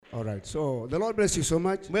All right. So the Lord bless you so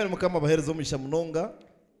much. Mwene mukama baherezo omugisha munonga.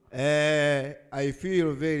 I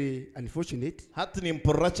feel very unfortunate Hati ni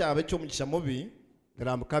mpurra kyabe ky'omugisha mubi that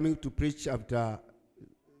I'm coming to preach after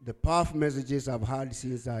the powerful messages I've had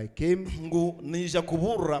since I came. ngu nija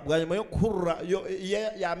kuburra bwa nyuma yo kuhurra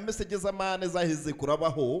ya messages amane zahize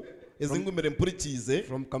kurabaho ezingumire mpurikize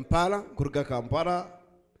From Kampala, kuruga Kampala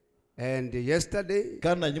and yesterday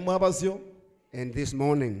kana nyuma abazyo and this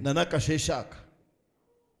morning. na nakasheshaka.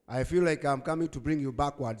 I feel like I'm coming to bring you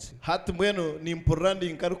backwards Hati mwenu ni mpurra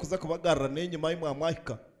ndi nkari kuza kubagarra n'enyuma y'imwe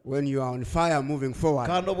mwahika when you are on fire moving forward.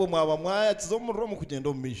 kandi obwo mwaba mwayakiza omurro mu kugenda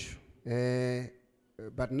omu misho.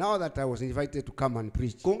 But now that I was invited to come and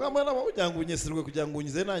preach, Kunga mwena bawugira ngu unyesirwe kugira ngu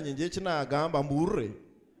unyize nanjye ngiye kinagamba mburre.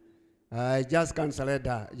 I just cancelled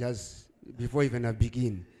that just before even I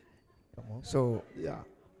begin. So Yeah.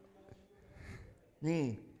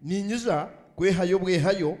 Ninyiza kwehayo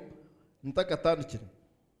bwehayo ntakatandikira.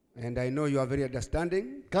 and I know you are very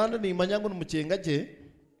understanding. Kandi nimanya ngu numucenga gye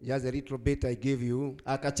Just a little bit I give you.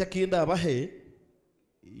 akaca kinda abahe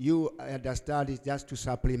You understand it just to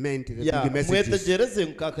supplement the ya big messages mwetegereze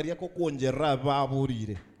nkakariya ko kwongerera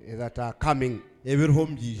baburire that are coming ebiriho that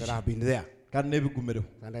mbyije have been there. kandi nebigumireho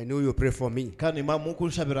And I know you pray for me. kandi mama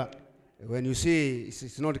kunshabira When you see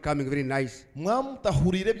it's not coming very nice,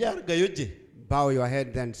 mwamutahurire byargayo gye bow your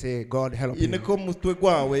head and say, God help you. ineko mutwe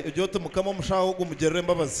gwawe ejyote mukama mushaho gumugerere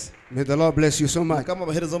mbabazi May the Lord bless you so much. mukama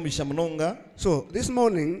bahereza omugisha munonga. So this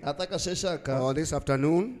morning Atakasheshaka or this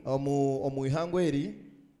afternoon, omu ihangwe eri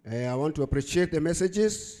I want to appreciate the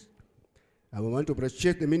messages. I want to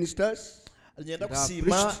appreciate the ministers. agenda that have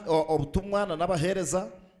kusiima preached. obutumwa na n'abahereza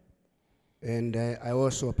And I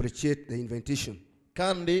also appreciate the invitation.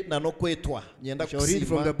 kandi na n'okwetwa ngenda I shall read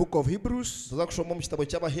from the kusiima. book of Hebrews, Tuza kushoma omu kitabo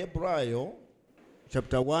ky'Abaheburayo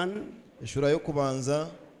chapter 1, eshura y'okubanza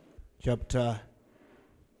chapter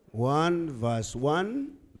 1, verse 1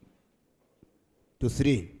 to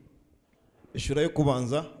 3. eshura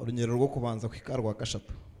y'okubanza orunyiriro rw'okubanza kuhika rwa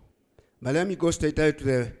kashatu. But let me go straight out to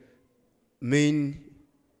the main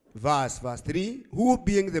verse 3. Who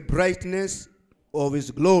being the brightness of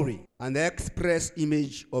his glory and the express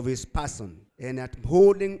image of his person, and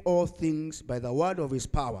upholding all things by the word of his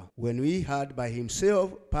power, when we had by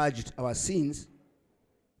himself purged our sins,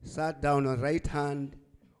 sat down on the right hand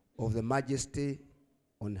of the majesty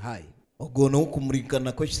on high. Ogwo ni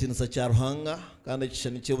okumurikana kw'ekitiinisa kya Ruhanga kandi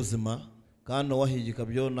ekishushani ky'obuzima kandi n'owahigika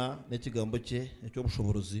byona n'ekigambo kye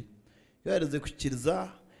eky'obushobozi yohereze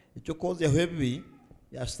kukkiriza eky'okwozyaho ebibi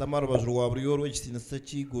yashitama aha rubaju rwa buryo rw'ekitiinisa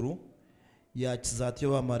ky'iguru yakiza ati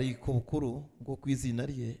abamarayika obukuru nk'oku izina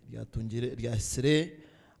rye ryahisire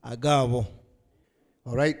agaabo.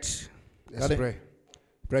 All right, let's Kale. pray.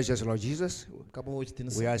 Precious Lord Jesus, kabaho we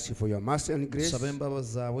ekitiinisa ask you for your mercy and grace. nsaba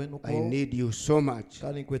embabazi zaawe I n'okubaho need you so much,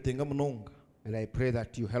 kandi nkwetenga munonga and I pray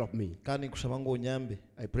that you help me. kandi nkushaba ng'onyambe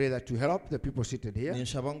I pray that you help the people seated here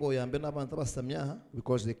ninshaba ng'oyambe n'abantu abashutami aha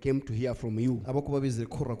because they came to hear from you. abakuba bizire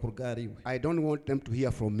kuhurra kuruga ahari iwe. I don't want them to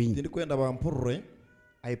hear from me. Tindikwenda bampurre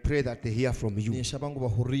I pray that they hear from you. ninshaba ngo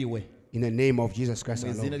bahurriwe In the name of Jesus Christ mu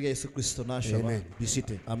our izina Lord. rya Yesu Kristo nashaba. Amen. Be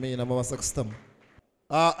seated. Amen. Amabasa kusitamu.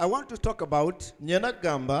 I want to talk about Nyena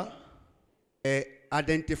gamba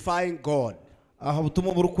identifying God. aha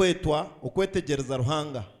butumwa burukwetwa okwetegereza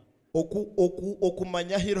Ruhanga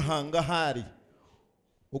okumanya hi Ruhanga hari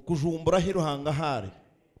okujumbura hi Ruhanga hari.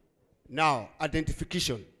 Now,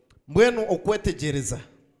 identification. Mbwenu okwetegereza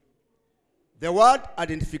The word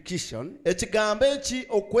identification ekigambo eki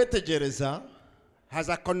okwetegereza has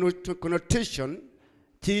a connotation.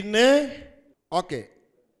 kine Okay.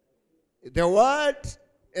 The word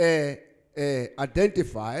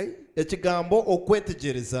identify, ekigambo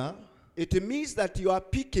okwetegereza it means that you are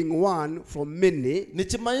picking one from many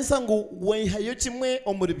nikimanyisa ngu weihayo kimwe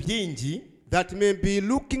omuri byingi that may be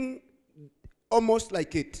looking almost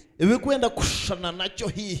like it. ebikwenda kushana nakyo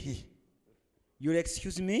hihi. You'll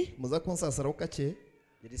excuse me? Muza kunsasaraho kake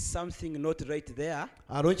There is something not right there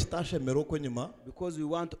hariho kitashemera okwo nyuma because we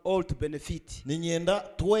want all to benefit. ninyenda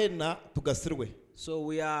twena tugasirwe. So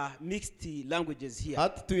we are mixed languages here.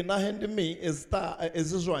 Hati twinaho endimi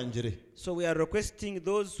ezijwangire So we are requesting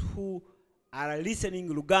those who are listening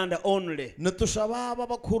Luganda only. nitushaba aba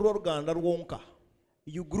bakuhurira Oruganda rwonka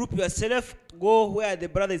You group yourself, go where the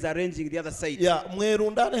brother is arranging the other side. ya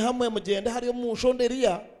mwerundane hamwe mugende hariyo mu nsonda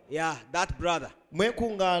eriya Yeah, that brother.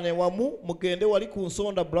 mwekungane wamu mugende wali ku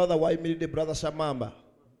nsonda brother wayimiride brother Shamamba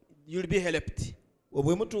You'll be helped.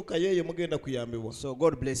 obwe mutuuka yeyo mugenda kuyambibwa So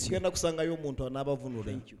God bless you. mugenda kusangayo omuntu anaabavunula.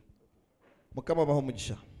 Thank you. Mukama baho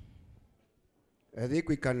mugisha. I think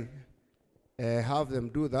we can have them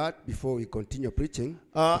do that before we continue preaching,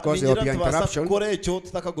 Ah, because there will be ningira an tubasa interruption. kukora ekyo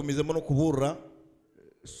tutakagumizemo no kuburra.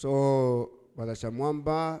 So, Brother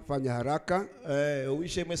Chamwamba, fanya haraka,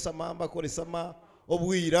 Uwishemwe samamba kore sama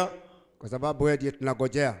obwira. kwa sababu wewe ndiye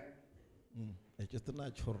tunagojea. Ekyo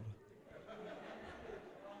tunachorra.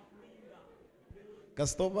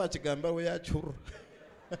 Kasitoba kigamba we yachurra.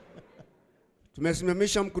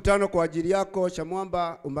 Tumesimamisha mkutano kwa ajili yako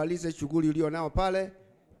Chamwamba, umalize shughuli ulio nao pale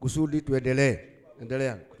kusudi tuendelee.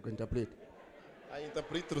 Endelea interpret. I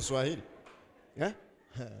interpret Swahili. Yeah?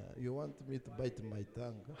 You want me to bite my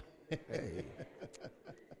tongue?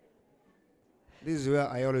 This is where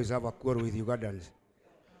I always have a quarrel with Ugandans.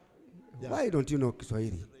 Yeah. Why don't you know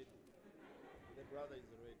Kiswahili?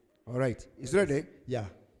 All right. Is ready? Yeah.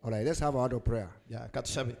 All right. Let's have a word of prayer. Yeah,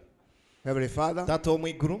 katushabe. Heavenly Father, Tato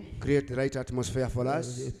mwiguru. create the right atmosphere for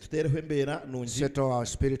us. Tutereho embera nungi. Settle our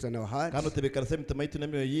spirit and our hearts Kandi tebekarase mitima yitu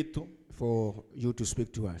n'emyoyo yitu. for you to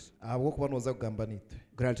speak to us. Abo kuba noza kugamba nitwe.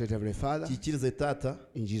 Grant it, Heavenly Father, Kikirize tata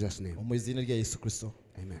in Jesus' name. mu izina rya Yesu Kristo.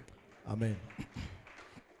 Amen. Amen.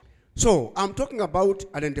 So, I'm talking about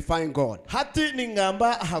identifying God. Hati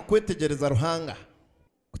ningamba hakwetegereza ruhanga.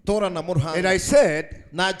 Kutorana mu And ruhanga. I said,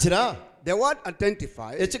 Nagira the word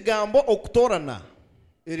identify, ekigambo okutorana.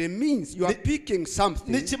 it means you are picking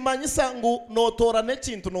something Nikimanyisa ngu notorana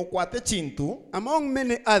ekintu nokwata ekintu among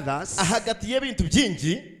many others ahagati y'ebintu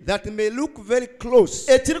byingi that may look very close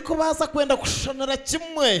ekiri kubaasa kwenda kushanira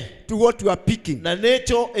kimwe to what you are picking. na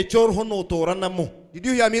n'ekyo ekyoriho notoranamu. Did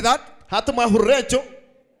you hear me that? Hati mwahurira ekyo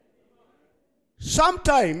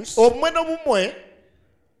Sometimes obumwe n'obumwe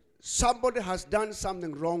somebody has done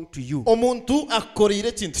something wrong to you omuntu akoriire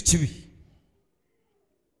ekintu kibi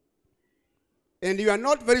and you are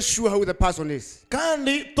not very sure who the person is.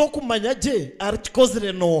 kandi tokumanya gye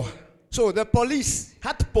arikikozire nooha. So the police,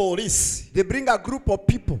 Hati polisi they bring a group of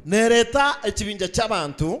people nereeta ekibinja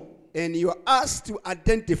ky'abantu and you are asked to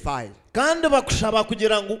identify kandi bakushaba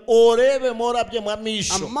kugira ngu oreebemu orabyemu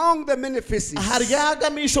amaisho among the many faces ahari aga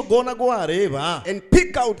amaisho goona go wareeba and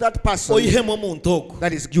pick out that person oyihemu omuntu ogu.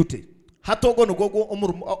 that is guilty. Hati ogwo nigwo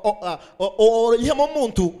oyihemu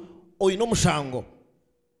omuntu oyine omushango.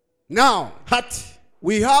 Now, Hati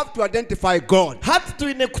we have to identify God. hati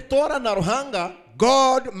twine kutoorana ruhanga.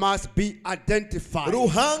 God must be identified.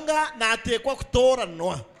 Ruhanga naateekwa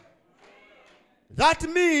kutooranwa. That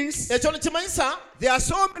means Ekyo nikimanyisa there are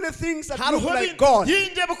so many things that look hariho like ebintu God.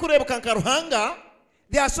 byingi ebikureebeka nka ruhanga.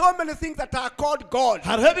 There are so many things that are called God.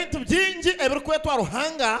 Hariho ebintu byingi ebirikwetwa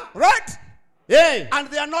ruhanga. Right? Hey, And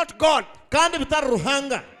they are not God. kandi bitari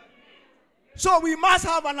ruhanga. So we must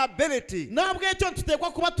have an ability Nabwo ekyo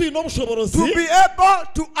ntuteekwa kuba twine obushobozi to be able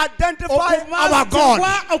to identify our God.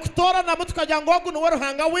 okutooranamu tukagira ngu ogu niwe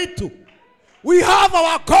ruhanga witu. We have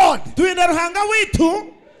our God. Twine ruhanga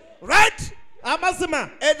witu Right?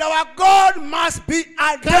 amazima. And our God must be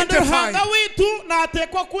Kandi identified. ruhanga witu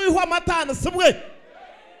naateekwa kwihwa amatanisibwe.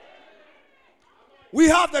 We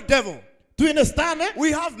have the devil. Twine sitaani.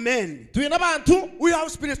 We have men. Twine abantu. We have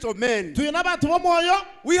spirits of men. Twine abantu b'omwoyo.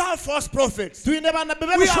 We have false prophets. Twine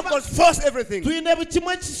banabi We have b'ebishuba. got false everything. Twine buli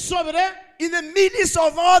kimwe kisobire. In the midst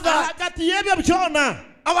of all that, Ahagati y'ebyo byona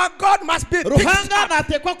our God must be picked ruhanga up.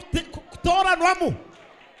 naateekwa kutooranwamu.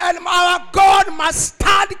 And our God must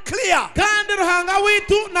stand clear Kandi ruhanga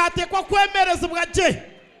witu naateekwa kwemerezibwa gye.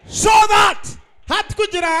 so that Hati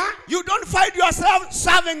kugira you don't find yourself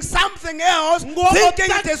serving something else ngo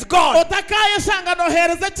thinking it is God. otakayeshanga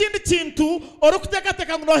nohereza ekindi kintu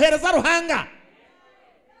orikuteekateeka ngu nohereza ruhanga.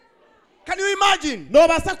 Can you imagine?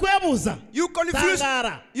 Nobaasa kwebuuza You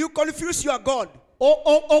Tangara. confuse your God.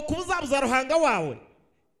 okubuzaabuza ruhanga waawe.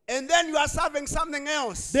 And then you are serving something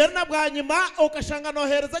else Derina bwanyuma okashanga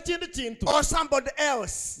nohereza ekindi kintu or somebody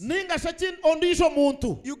else. ningasha ondiijo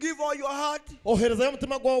muntu. You give all your heart, Oherezayo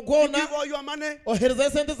omutima gwawe you gwona, give all your money,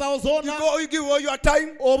 oherezayo sente zawe zoona, you give all your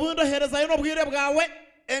time, obundi oherezayo n'obwire bwawe.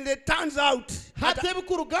 and it turns out Hati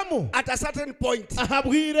ebikurugamu at a certain point aha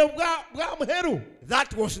bwire bwa muheru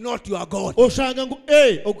that was not your God. oshanga ngu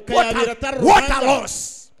okukayabira tari What a ruhanga.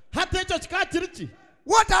 loss! Hati ekyo kika kiriki.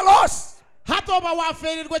 What a loss! Hati oba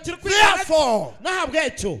waferirwe kiri kwigana Therefore, nahabwa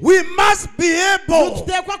ekyo we must be able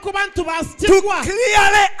tuteekwa kuba to ntubaasikirwa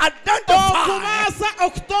clearly identify okubaasa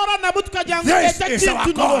okutooranamu tukagira ngu This ekyo is our kintu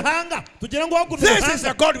ni God. ruhanga tugira ngu ogu ni this is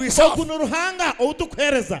the ruhanga God we serve. ogu ni ruhanga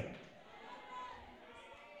outukuheereza.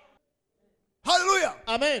 Hallelujah.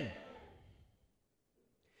 Amen.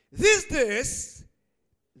 These days,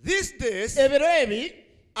 Ebiro ebi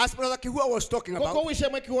as Brother Kihua was talking koko about,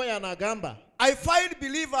 wishemu ekihuo yanagamba I find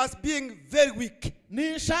believers being very weak.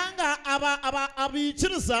 ninshanga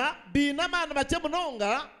abiikiriza biine amaani make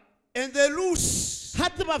munonga And they lose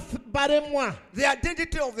hati baremwa the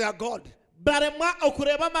identity of their God. baremwa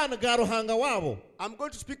okureba amana ga ruhanga wabo. I'm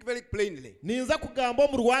going to speak very plainly. Ninza kugamba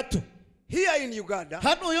mu rwatu Here in Uganda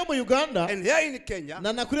hano yo mu Uganda and here in Kenya,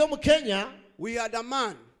 na nakuri yo mu Kenya we had a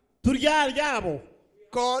man turyaryabo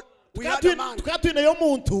called, we had a man. tukatwine yo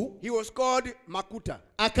muntu He was called Makuta.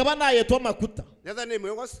 akaba nayetwa Makuta. The other name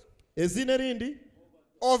was Ezina rindi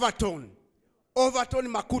Overton. Overton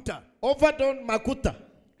Makuta. Overton Makuta.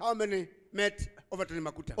 How many met Overton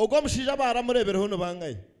Makuta? Ogwo mushija baramurebera hono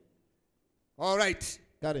bangaye. All right.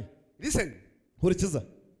 Kare Listen. hurikiza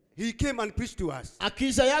He came and preached to us.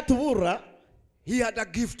 akisha yatubura He had a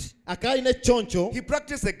gift. akaine choncho He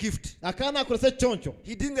practiced the gift. akana akorese choncho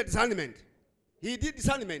He did the discernment. He did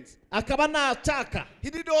discernment. akaba nachaka He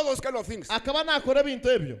did all those kind of things. akaba nakora bintu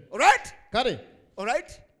ebyo. All right? Kare All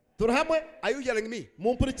right? turahamwe Are you hearing me?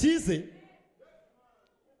 mumpurikize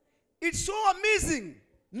It's so amazing.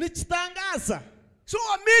 nikitangaza So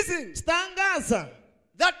amazing kitangaza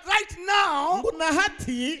that right now, ngu na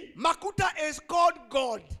hati Makuta is called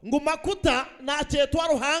God. ngu Makuta nachetwa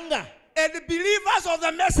ruhanga And the believers of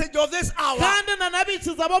the message of this hour, kandi na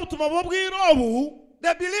nabikiza b'obutumwa bw'obwirobu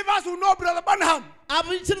the believers who know Brother Branham,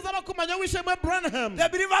 abikiriza bakumanya wishemwe Branham the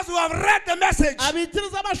believers who have read the message,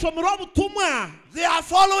 abikiriza bashomera obutumwa they are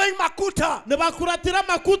following Makuta nibakuratira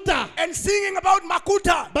Makuta and singing about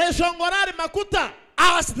Makuta bayishongora ari Makuta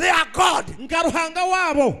as their God. nga ruhanga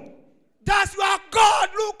wabo. Does your God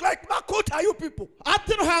look like Makuta, you people?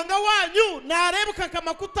 Ati ruhanga wanyu narebuka ka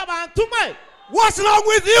Makuta bantu mwe. What's wrong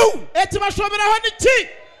with you? Eti bashomeraho niki?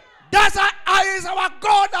 Is our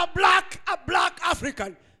God a black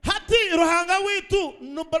African? Hati ruhanga witu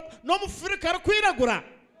no mufirika rukwiragura.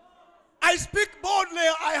 I speak boldly.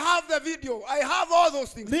 I have the video. I have all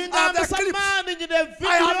those things. I Ninga have the clips. musamani nyine video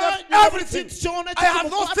I have nyine everything. chitshone I have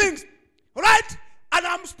those things. Right? And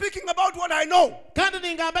I'm speaking about what I know. kandi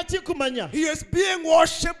ningamba chikumanya. He is being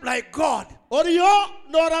worshipped like God. Oriyo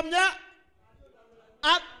noramya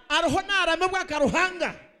ariho naramebwa ka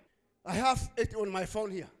ruhanga. I have it on my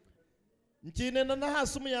phone here. Nchine na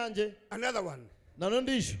hasumu yanje. Another one. Nano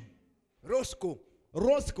ndisho. Roscoe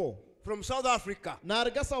from South Africa.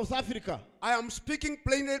 Narga South Africa. I am speaking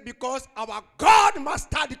plainly because our God must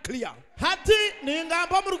stand clear. Hati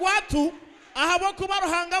ningamba mu rwatu ahabo kuba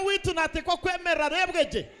ruhanga witu natekwa kwemera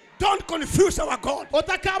rebweje. Don't confuse our God.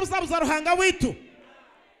 Otakabuza ruhanga witu.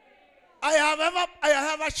 I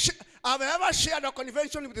have ever shared a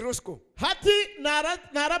convention with Roscoe. Hati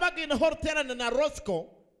narabagi na hortera na Roscoe.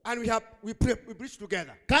 And we preached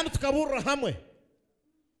together. Kandi tukabura hamwe.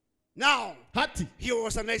 Now, Hati he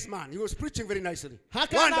was a nice man. He was preaching very nicely.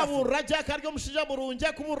 Wonderful. But But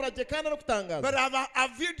I have a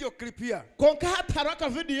video clip here. Him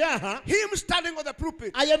Him standing on the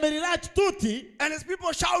pulpit and his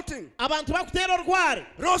people shouting,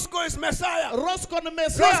 Roscoe is Messiah. Roscoe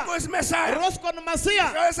Roscoe is Messiah.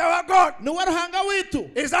 Messiah. Where is our God? Nuwaruhanga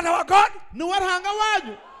witu. Is that our God? Nuwaruhanga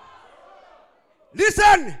wanyu.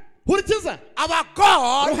 Listen. Hurikiza. Our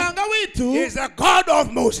God Ruhanga witu. is a God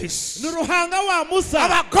of Moses. Nuruhanga wa Musa.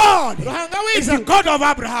 Our God Ruhanga is a witu. God of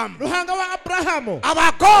Abraham. Ruhanga wa Abrahamu.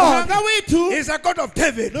 Our God Ruhanga witu. is a God of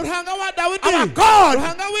David. Nuruhanga wa Dawidi. Our God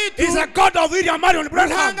Ruhanga witu. is a God of William Marion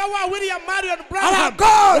Branham. Ruhanga wa William Marion Our Branham.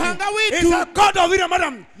 God Ruhanga is witu. a God of William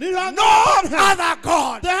Marion. Ruhanga No wa Branham. other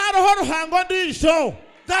God. Teharo ruhanga ndisho.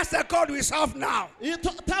 That's the God we serve now.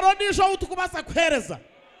 Taro ndisho utukubasa kuhereza.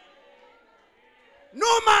 No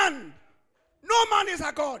man is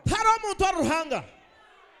a God. Taro muntu ruhanga.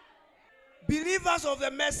 Believers of the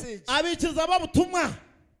message Abikiriza babutumwa.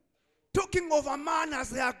 talking of a man as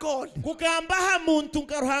their God. Kugambaha muntu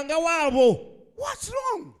nkaruhanga wabo. What's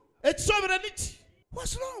wrong? Ekishobere niki?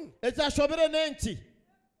 What's wrong? Ekyashobere nenki?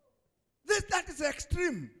 That is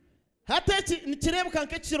extreme. Hata eki nikirebuka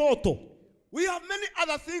nk'ekiroto. We have many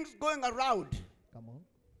other things going around. Come on.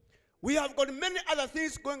 We have got many other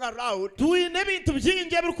things going around Tuyine ebintu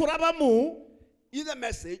byingi ebirikurabamu in the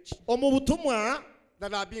message omu butumwa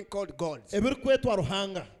that are being called gods. ebirikwetwa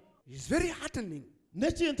ruhanga. It's very heartening,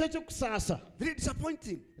 N'ekintu ekikusaasa. very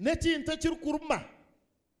disappointing. N'ekintu ekirikuruma.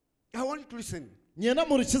 I want you to listen. Nyenda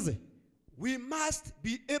murikize. We must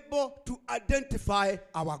be able to identify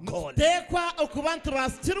our God. Tekwa okuba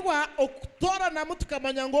ntibasikirwa okutoranamu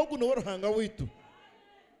tukamanya ngu ogu niwe ruhanga witu.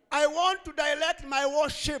 I want to direct my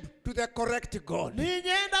worship to the correct God.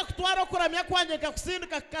 Ninyenda kutwara okuramya kwanje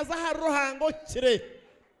kakusindika kukaza aha ruhanga okire.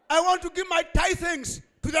 I want to give my tithings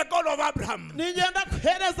to the God of Abraham. Ninyenda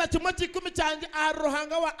kuhereza kimwe kikumi kyanje aha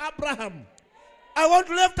ruhanga wa Abraham. I want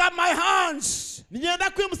to lift up my hands Ninyenda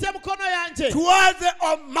kwimusia mukono yanje. towards the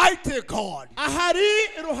Almighty God, Ahari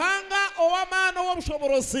ruhanga owamana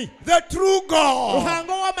w'obushoborozi. the true God.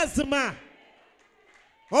 Ruhanga w'amazima.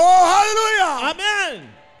 Oh, hallelujah. Amen.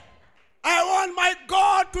 I want my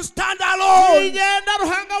God to stand alone, Ninyenda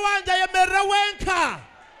ruhanga wanje yemerera wenka.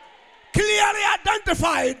 clearly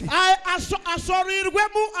identified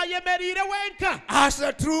Asorirwemu ayemerire wenka. as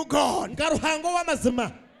the true God. Nga ruhanga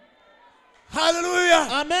w'amazima. Hallelujah.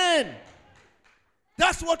 Amen.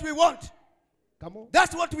 That's what we want. Come on.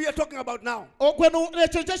 That's what we are talking about now. Ogwenu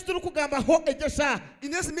ekyo kye tuli kugambaho egesha. In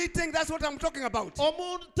this meeting, that's what I'm talking about.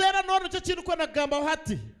 Omuntu tera n'ono kye kiri kwenda kugambaho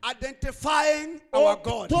hati. Identifying our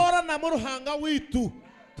God. Tora na mu ruhanga witu.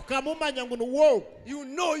 Tukamumanya ngu nuwo. You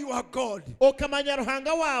know you are God. Okamanya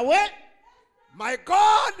ruhanga wawe. My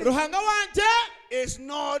God Ruhanga wanje is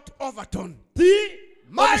not Overton. ti.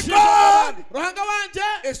 My Omushinga God w'abandi. Ruhanga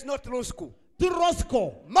wanje is not Roscoe. ti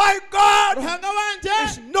Roscoe. My God Ruhanga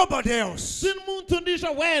is wanje nobody else si muntu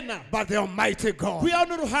ndisha wena. but the Almighty God. Kuya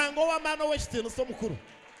ni ruhanga w'amana w'ekitiinisa omukuru.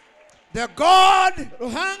 The God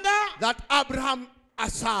Ruhanga that Abraham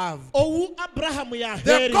served. owu Abrahamu The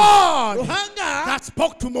yaheri. God Ruhanga that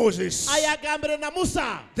spoke to Moses. ayagambire na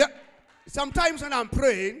Musa. Sometimes when I'm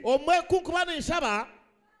praying, Omwe kunkuba ninshaba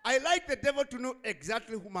I like the devil to know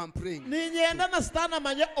exactly whom I'm praying. ninyenda na Satani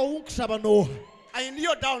amanye owu nkushaba noha. I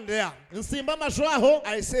kneel down there. Nsimba amashwa aho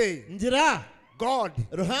I say, ngira God,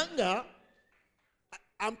 Ruhanga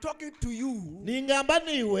I'm talking to you ningamba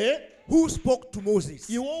niwe who spoke to Moses.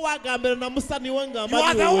 You iwe wagambire na Musa niwe ngamba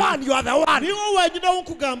are the niwe. one. You are the one. Niwe wenyine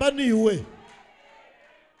w'ukugamba niwe.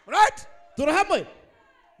 Right? Turi hamwe?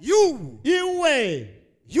 You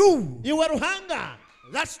Iwe Ruhanga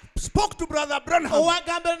that spoke to Brother Branham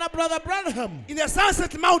owagambire na Brother Branham in the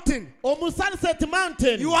Sunset Mountain. omu Sunset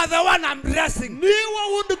Mountain. You are the one I'm blessing. Niwe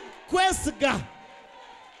wundi kwesiga.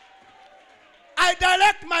 I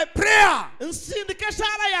direct my prayer Nsindika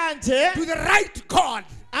eshara yanje to the right God.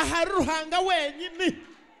 ahari Ruhanga wenyine.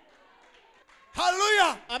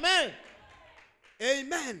 Hallelujah. Amen.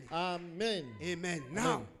 Amen. Amen. Amen.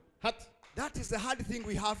 Now, Hati. that is the hard thing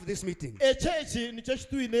we have this meeting. Eki nicyo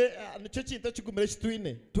kitwine nicyo kintu kigumire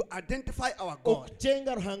kitwine. To identify our God.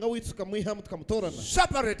 Okucenga Ruhanga witu tukamuihamu tukamutorana.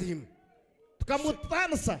 Separate him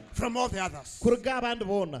Tukamutanisa from all the others. kuruga abandi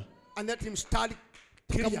bona. And let him stand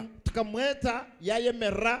clear. Tukamweta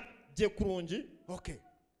yayemerera gye kurungi. Okay.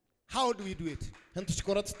 How do we do it?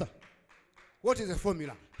 Ntukikora tuta. What is the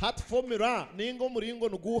formula? Hati formula ningo muringo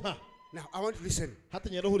nuguha. Now, I want to listen. Hati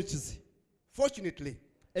nyero hurikizi. Fortunately,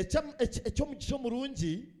 Ekyo mugisho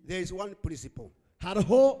murungi there is one principle.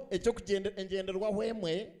 hariho ekyo engenderwaho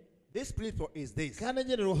emwe. This principle is this. Kandi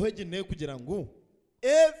engenderwaho egi ne kugira ngu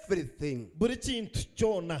Everything, buri kintu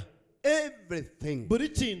kyona, everything, buri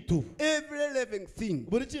kintu, every living thing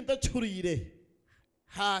buri kintu ekihuriire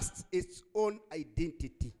has its own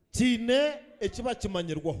identity. kiine ekiba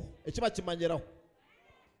kimanyirwaho, ekiba kimanyiraho,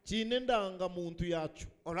 kiine endangamuntu yakyo.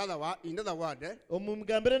 In other words, Omu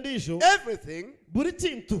migambire ndiijo everything buri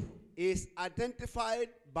kintu, is identified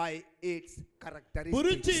by its buri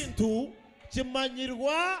characteristics. kintu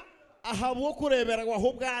kimanyirwa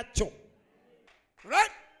ahabw'okureeberwaho bwakyo.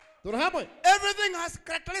 Right? Turi hamwe? Everything has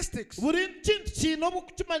characteristics. Buri kintu kiine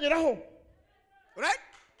obukimanyiraho. Right?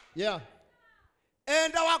 Yeah.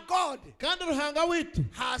 And our God Kandi Ruhanga witu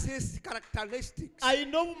has his characteristics.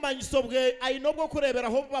 aine obumanyiso bwe, aine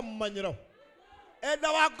obw'okureeberaho bamumanyiraho. And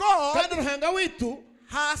our God Kandi Ruhanga witu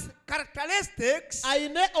has characteristics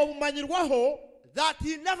aine obumanyirwaho that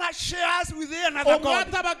he never shares with another God.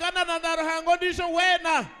 omwatabagana na Ruhanga ondiijo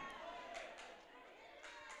weena.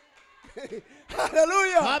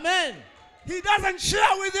 Hallelujah. Amen. He doesn't share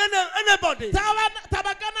with anybody.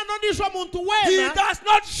 Tabagana n'ondiijo muntu He weena. does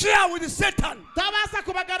not share with Satan. Tabaasa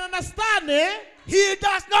kubagana na Sitaani. He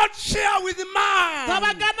does not share with man.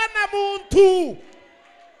 Tabagana na muntu.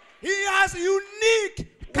 He has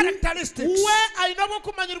unique characteristics. We aine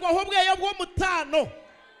obw'okumanyirwaho bweye bw'omutaano.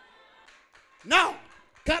 Now,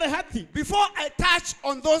 Kare hati before I touch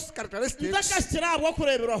on those characteristics, ntakashyira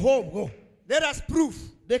ahabw'okureeberwaho obwo. let us prove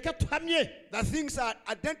Leka tuhamye that things are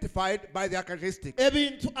identified by their characteristics.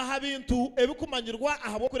 ebintu aha bintu ebikumanyirwa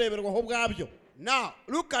ahabw'okureeberwaho bwabyo. Now,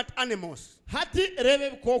 look at animals. Hati reeba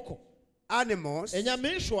ebikooko. Animals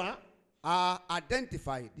Enyamaishwa are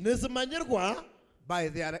identified nizimanyirwa by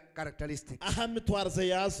their characteristics. aha mitwarize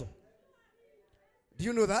yaazo. Do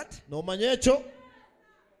you know that? Noomanya ekyo?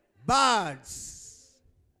 Birds,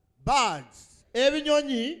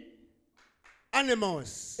 Ebinyonyi,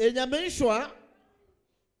 animals, enyamaishwa,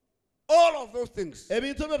 all of those things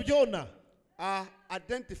ebintu ebyo byona are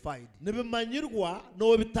identified nibimanyirwa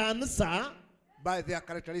n'obitaanisa by their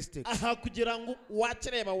characteristics. aha kugira ngo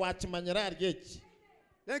wakireba wakimanyira ryeki.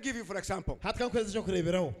 Let me give you for example. Hatka nkwezi cyo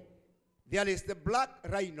kureberaho. There is the black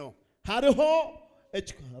rhino. Hariho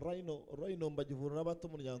rhino mbagivura n'abato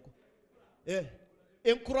umuryango.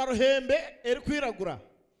 Enkura ruhembe eri kwiragura.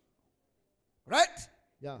 Right?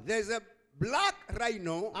 Yeah. There is a black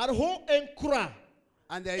rhino Hariho enkura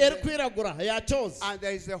and there eri is kwiragura yacoze. and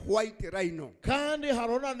there is a white rhino. Kandi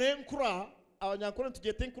harona n'enkura abanyakuri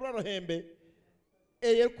tugete enkura ruhembe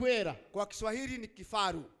eri kwera. Kwa Kiswahili ni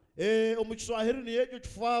kifaru. Omu Kiswahili ni yejo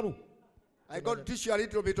kifaru. I got to teach you a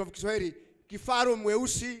little bit of Kiswahili. Kifaru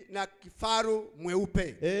mweusi na kifaru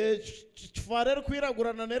mweupe. Kifaru eri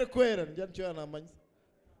kwiragura na eri kwera njya nicyo yanamanya.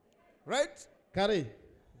 Right? Kare.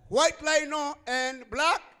 White rhino and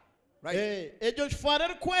black rhino. Ejo kifaru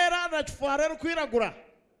eri kwera na kifaru eri kwiragura.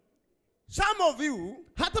 Some of you,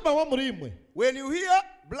 Hata bawa muri imwe. when you hear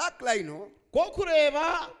black rhino, Ko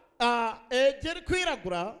kureba eri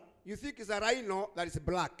kwiragura you think it's a rhino that is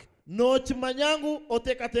black. no kimanyangu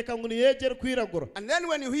otekateka ngo ni eri kwiragura. And then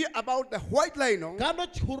when you hear about the white rhino, Kandi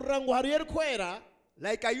okihurira ngo hari eri kwera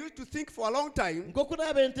like I used to think for a long time, ngo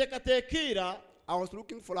kunaba entekatekira I was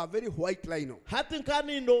looking for a very white rhino. hati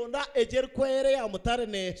nkani ndonda eri kwera ya mutare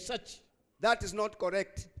ne shaki. That is not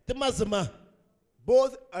correct. Timazima.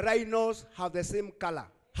 Both rhinos have the same color.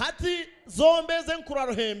 Hati zombe zenkura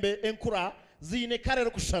ruhembe enkura zine kara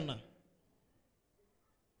eri kushana.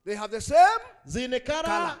 They have the same. Zine kara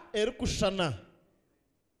Kala. eri kushana.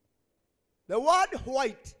 The word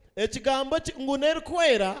white Ekigambo ngo neri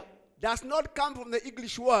kwera does not come from the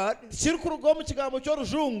English word. kiri kuruga mu kigambo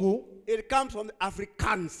cy'orujungu It comes from the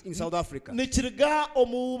Afrikaans in South Africa. nikiriga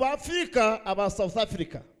omu Afrika aba South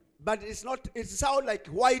Africa. But it's not, it sounds like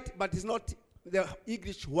white, but it's not the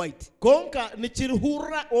English white. Konka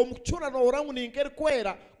nikirihura omuchura no orangu ninkeri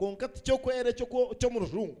kwera konka ticho kwera cyo mu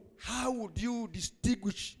rujungu. How would you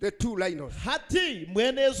distinguish the two rhinos? Hati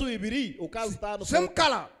mwene ezo ibiri ukazitano Same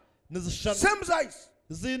color, nizishana same size.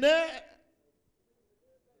 zine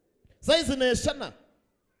size ne shana.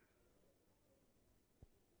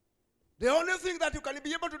 The only thing that you can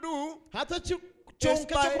be able to do Hata chonka Yes,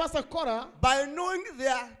 by- cyo kwasa kora by knowing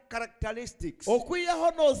their characteristics.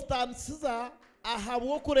 okwiyaho no stansiza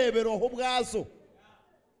ahabwo kureberaho bwazo.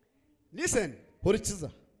 Listen,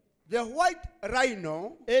 Hurikiza the white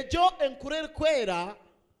rhino ejo enkurere kwera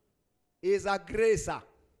is a grazer.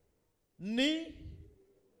 ni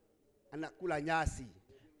Anakula nyasi.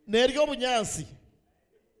 neryo bunyansi.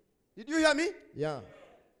 Did you hear me? Yeah.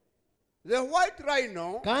 The white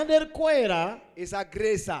rhino Kandi erikwera is a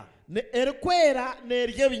grazer. erikwera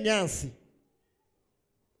neryo binyansi.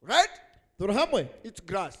 Right? Turi hamwe It's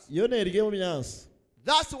grass. yo neryo binyansi.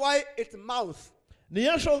 That's why its mouth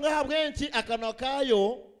Niyo shonga habwenki akanwa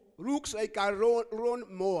kayo looks like a lawn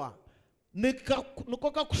mower.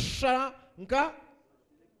 niko kakusha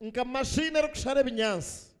nka mashine erikushara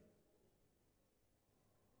ebinyansi.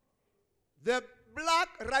 The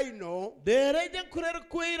black rhino Dere ejya enkura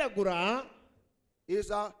erikwiragura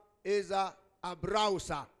is a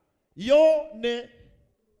browser yo ne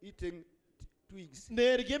eating twigs.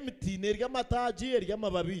 neryo emiti neryo amataagi eryo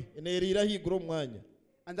amababi nerira higura omwanya.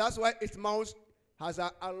 And that's why its mouth has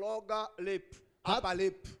a longer lip, upper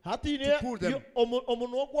lip. Hati To pull them.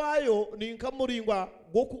 omunwa gwayo ni nka muringwa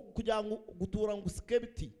kugira ngo gutura ngo usike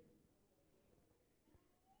ebiti.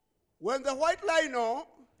 When the white rhino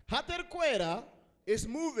Hati erikwera is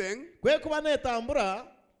moving, kwe kuba netambura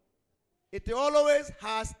it always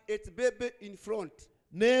has its baby in front.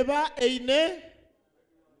 neba eine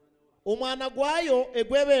omwana gwayo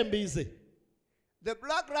egwebembize. The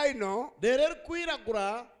black rhino Dere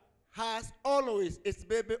erikwiragura has always its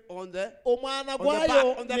baby on the. omwana On the gwayo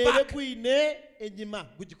back, on the nere back. gwine enyima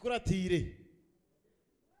gugikuratire.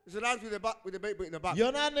 It runs with the baby in the back.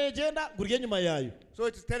 Yona negenda guri enyuma yayo. So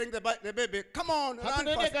it's telling the baby, come on, Hati run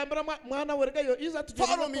nene fast. gambira mwana weregayo iza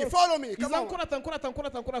Follow me, follow me, come Iza on.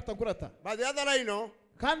 nkurata. But the other rhino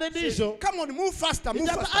Kandi says, ndijo come on, move faster, move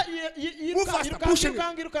faster. Move faster, pushing it.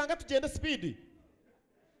 irukanga tugende speed.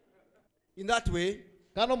 In that way,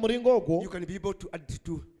 Kano muringo ogwo you can be able to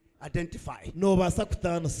identify. nobasa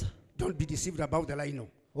kutanasa. Don't be deceived about the rhino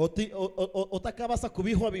Otakabasa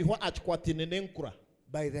kubihwa achikwatine nenkura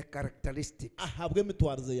by the characteristics. ahabwe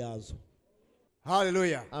emitwarize yazo.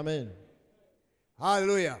 Hallelujah. Amen.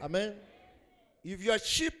 Hallelujah. Amen. If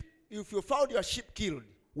you found your sheep killed,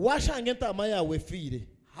 Washanga entama yawe efire.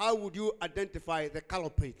 how would you identify the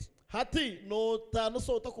culprit? Hati no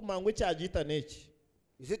tanuso otakumangwe kyagita neki.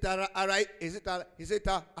 Is it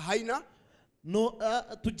a hyena? No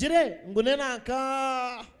tugire ngune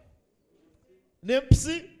nanka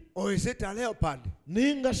nempisi Or is it a leopard?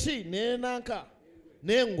 ningashi nenanka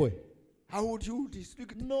n'engwe How would you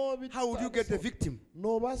district? no How would you get the victim?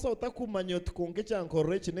 nobaasa otakumanya oti konka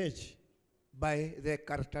ekyankorora eki n'eki By the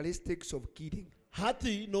characteristics of killing.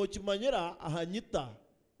 hati nokimanyira aha nyita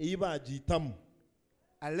ei bagiitamu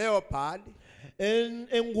A leopard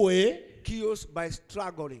engwe kills by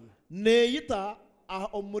struggling. neeyita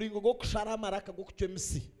omu muringo gw'okushara amaraka gw'okucwa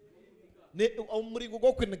emisi omu muringo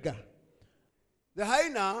gw'okuniga The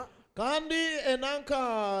hyena, kandi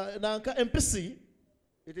nanka empisi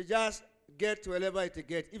it just gets wherever it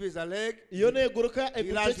gets. If it's a leg, iyo neeguruka lands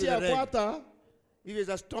ekuta with eki the leg. yakwata if it's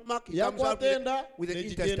a stomach, it comes out yakwata enda with the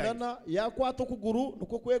intestines. nekigendana yakwata okuguru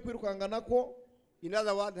nikwo kwekwirukanga nakwo In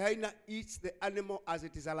other words, the hyena eats the animal as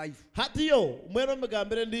it is alive. hati yo mwene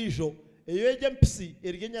omugambire ndiijo eyo egi empisi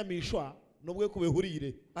erya enyamishwa nobwo ekuba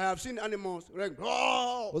ehuriire I have seen animals like,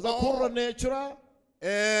 oza kurora necura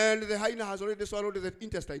and the hyena has already swallowed the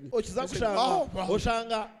intestine. okiza It's saying, kushanga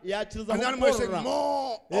oshanga yakiriza and the animal is saying, kukorora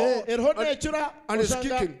more. eriho necura And it's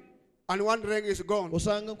oshanga kicking. And one leg is gone.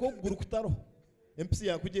 osanga nk'okuguru kutaro empisi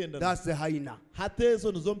yakugendana That's the hyena. hati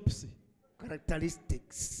ezo nizo mpisi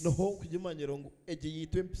Characteristics. noho kugimanyira ngu egi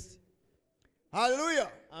yitwa empisi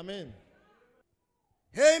Hallelujah. amen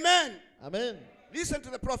Amen. amen Listen to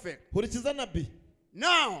the prophet. hurikiza nabbi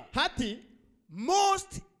Now, hati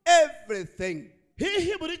most everything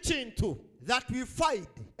hihi buri kintu that we find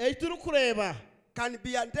eki turi kureeba can be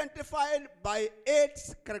identified by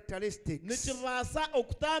 8 characteristics. nikibaasa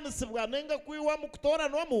okutanisibwa nenga kwihwa mu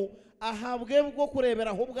kutoranwamu aha bwebe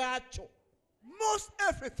bw'okureeberaho bwakyo Most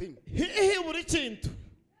everything hihi buri kintu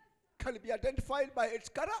can be identified by its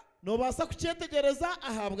color, nobaasa kukyetegereza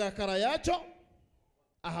aha bwa kara yakyo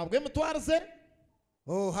aha bw'emitwarize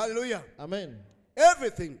oh, hallelujah. amen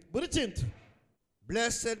Everything. buri kintu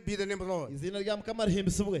Blessed be the name of the Lord. izina rya mukama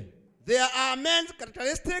rihimbisibwe There are men's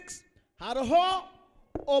characteristics hariho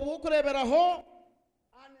obw'okureeberaho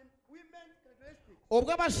and women's characteristics.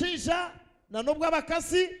 obw'abashaija na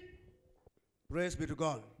n'obw'abakazi Praise be to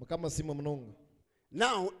God. mukama simu munonga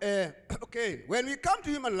Now, okay, when we come to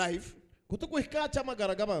human life, kutukuhika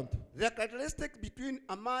ky'amagara g'abantu the characteristics between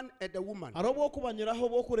a man and a woman. hariho obw'okubanyuraho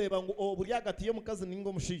obw'okureeba ngu oburi hagati y'omukazi ninga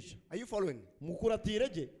omushaija Are you following? mukuratiire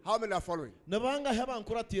gye How many are following? nibangahe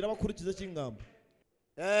abankuratiire abakurikiza ekingambo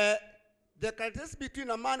The characteristics between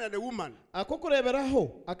a man and a woman,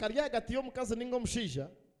 akokureeberaho akari hagati y'omukazi ninga omushaija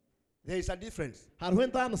there is a difference. hariho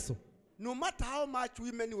entaniso No matter how much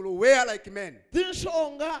women will wear like men,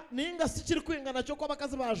 tinshonga ninga si kiri kwingana ky'oku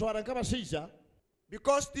abakazi bajwara nk'abashaija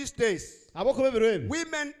because these days, habw'okuba ebiro ebi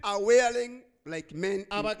women are wearing like men in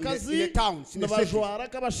the abakazi towns, in the cities. nibajwara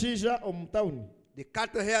nk'abashaija omu tawuni They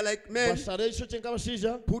cut the hair like men, bashara eishokye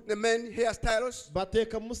nk'abashaija put the men hairstyles,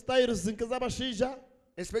 bateekamu styles nk'ez'abashaija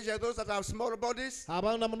especially those that have small bodies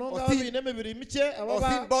abaana munonga Or aba thin- baine emibiri mikye or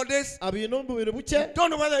thin bodies. abaine omubiri bukye Don't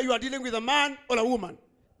know whether you are dealing with a man or a woman.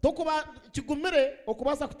 tokuba kigumire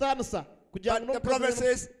okubaasa kutaanisa kugira But ngu the prophet n'omukazi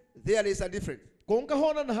says there is a difference. konka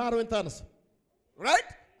hoona nihariho entaanisa Right?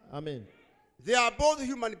 amen They are both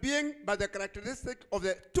human beings, but the characteristic of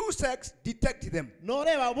the two sex detect them.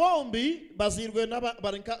 nooreeba bombi baziirwe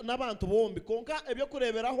n'abantu bombi konka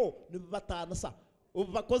ebyokureeberaho nibibataanisa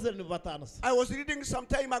obubakozere nibibataanisa I was reading some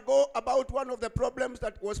time ago about one of the problems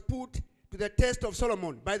that was put to the test of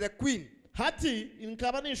Solomon by the queen. hati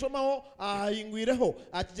nkaba ninshomaho ahahingwireho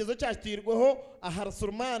aha kigezo kyakitiirweho aha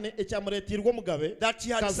Sulumani ekyamureetirwe omugabe That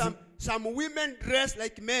she had kazi. some women dressed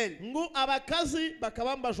like men. ngu abakazi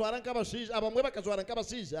bakaba nibajwara nk'abashaija abamwe bakajwara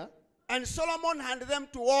nk'abashaija And Solomon had them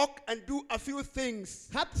to walk and do a few things.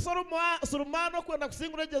 hati Sulumani okwenda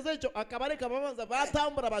kusingura ekigezo ekyo akabareka babanza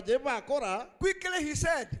batambura bagire bakora Quickly he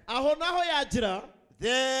said, aho naho yagira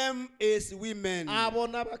them is women. abo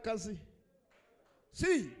n'abakazi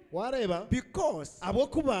See, wareeba because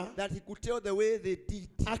ab'okuba that he could tell the way they did.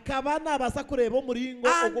 akaba nabaasa kureeba omuringo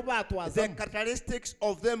And ogu the batwazamu characteristics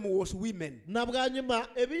of them was women. na bwanyuma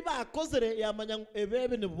ebi bakozere yamanya ngu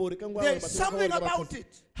ebeebi nibibooreka ngu There's something about it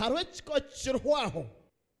hariho ekiriho aho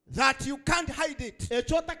that you can't hide it.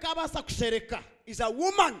 ekyotakabaasa kushereka Is a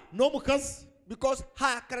woman n'omukazi because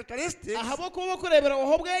her characteristics ahabw'okuba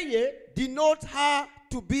okureeberaho bweye denote her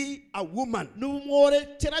to be a woman.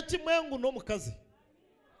 nibumworekera kimwe ngu n'omukazi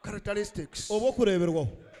Characteristics. oba okureeberwaho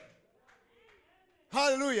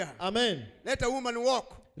Hallelujah. amen Let a woman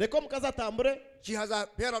walk. reka omukazi atambure She has a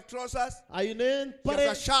pair of trousers. aine She empare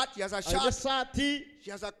has a shirt. She has a aine shirt. esaati She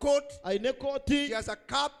has a coat. aine ekooti She has a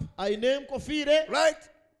cap. aine enkofiire Right?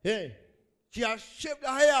 Hey, She has shaved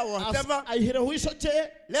her hair or whatever. ayihireho ishoke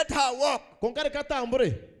Let her walk. konkare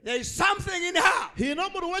katambure There is something in her, hino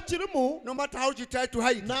mu ruwe kirimo no matter how she tries to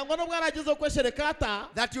hide, ntabwo nubwo yarageze kwesherekata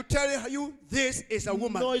that you tell you this is a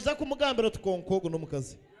woman. noija kumugambira tukonkogo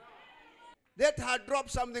n'omukazi Let her drop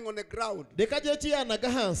something on the ground. reka agiye kiyanaga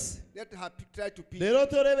hansi Let her try to pee. rero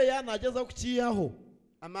turebe yanageza kukiyaho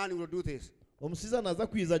A man will do this. omushiza naza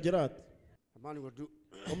kwiza agira ati A man will do.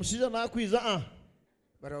 omushiza nakwiza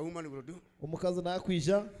But a woman will do. omukazi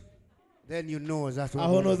nakwija Then you know that's what.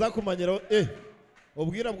 aho noza kumanyiraho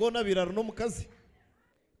obwira bwona biraro n'omukazi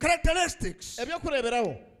Characteristics. ebyo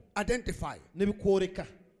kureberaho Identify. nibikworeka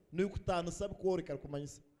nibikutanisa bikworeka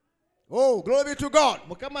kumanyisa Oh, glory be to God.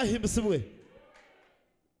 mukama ahimbisibwe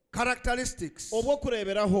Characteristics. obwo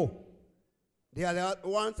kureberaho They are the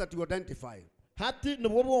ones that you identify. hati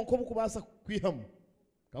nibwo bwonko bukubasa kwihamu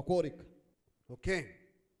kakworeka Okay.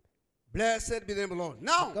 Blessed be the name of the Lord.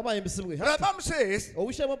 Now, mukama ahimbisibwe the hati Bible says,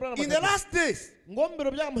 owishemo brana in the last days,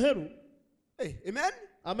 ngombero bya muheru hey, amen?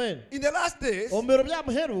 amen In the last days, ombero bya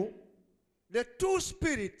muheru the two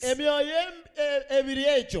spirits, emyoyo ebiri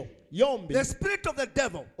ekyo yombi the spirit of the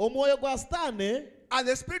devil omwoyo gwa sitani and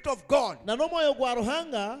the spirit of God, na n'omwoyo gwa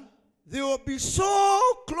ruhanga they will be so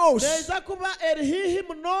close. neza kuba eri hihi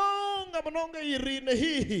munonga yirine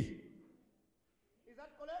hihi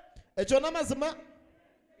ekyo n'amazima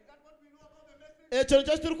ekyo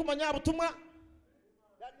nikyo turi kumanya aha butumwa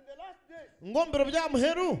That in the last days, ngombero bya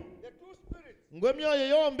muheru the two spirits ngo emyoyo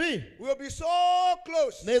yombi will be so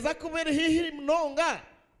close. neza kuba eri hihi munonga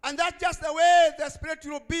And that's just the way the spirit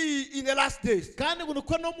will be in the last days. kandi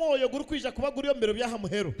niko n'omwoyo guri kwija kuba guri ombero byaha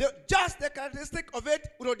muheru Just the characteristic of it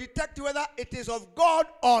will detect whether it is of God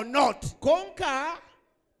or not. konka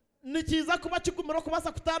nikiza kuba kigumira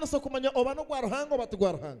kubasa kutanisa kumanya oba no gwa ruhanga oba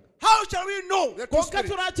tigwa ruhanga How shall we know the two konka spirits?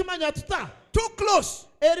 turakimanya tuta Too close.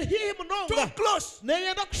 eri hihi Too munonga close.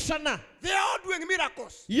 neyenda kushana They are all doing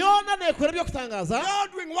miracles. yona nekora byo They kutangaza are all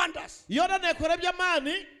doing wonders. yona nekora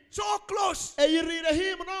by'amani So close. eyirire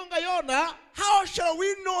hihi munonga yona How shall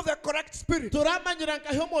we know the correct spirit? turamanyira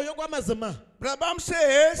nkaho omwoyo gw'amazima Brabham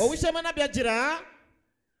says owishema nabyagira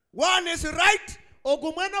one is right,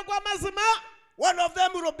 ogumwe n'ogw'amazima one of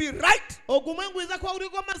them will be right, ogumwe ngwiza kuba uri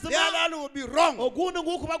the gw'amazima other will be wrong. ogundi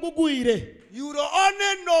ngukuba gugwire You will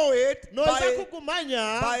only know it noza by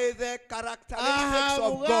kugumanya the characteristics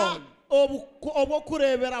of God.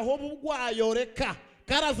 obwokureberaho bugwayoreka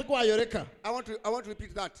karazi gwayoreka I want to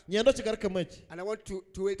repeat that. nyendo kigarukemu eki And I want to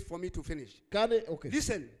wait for me to finish. kandi okay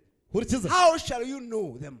Listen, hurikiza how shall you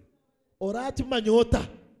know them? orakimanya ota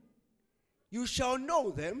You shall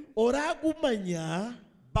know them oragumanya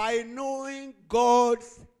by knowing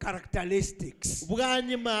God's characteristics.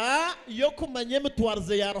 bwanyuma yo kumanya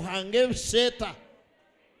emitwarize ya ruhanga ebisheta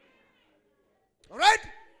All right?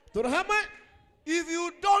 turahamwe If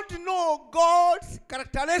you don't know God's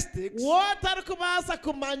characteristics, wotari kubasa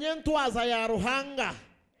kumanya entwaza ya ruhanga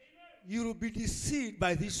you will be deceived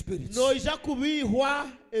by these spirits. noija kubihwa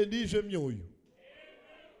endijo emyoyo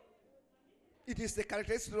It is the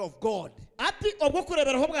characteristic of God. ati obwo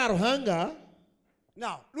kureberaho bwa ruhanga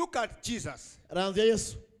Now, look at Jesus. ranzya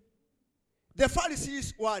yesu The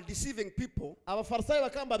Pharisees were deceiving people abafarisayo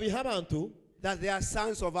bakamba biha abantu that they are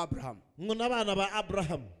sons of Abraham, ngo n'abana ba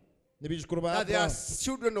aburahamu nibijukuru ba that they are aburahamu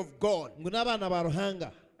children of God. ngo n'abana ba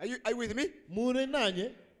ruhanga Are you with me? muri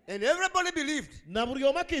nanye And everybody believed na buri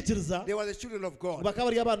omwe akikiriza they were the children of ngo God. bakaba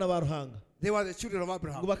ari abana ba ruhanga They were the children of ngo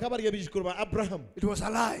Abraham. bakaba ari abijukuru ba aburahamu It was a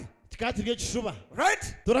lie. kikati ry'ekishuba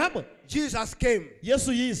Right? turahamwe Jesus came.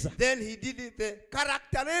 yesu yiza Then he did the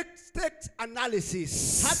characteristics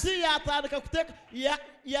analysis. hati yatandika kuteka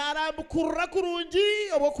yarambukurura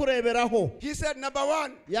kurungi obwo kureberaho He said, number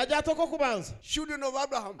one, yajatoko kubanza children of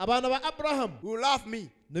Abraham abana ba aburahamu who love me.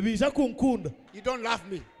 nibija kunkunda You don't love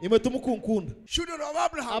me. imwe tumukunkunda Children of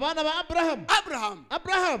Abraham. abana ba aburahamu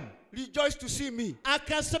Abraham rejoice to see me.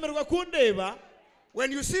 akashemerwa kundeba When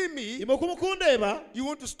you see me, imwe kumukundeba you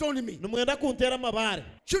want to stone me. nimwenda kuntera amabare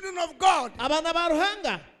Children of God, abana ba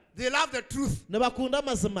ruhanga they love the truth. nibakunda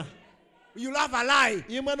amazima You love a lie.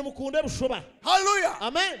 imwe nimukunde ebishuba Hallelujah.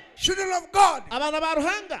 amen Children of God abana ba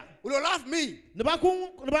ruhanga will love me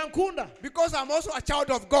nibankunda because I'm also a child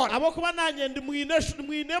of God. abokuba nanye ndi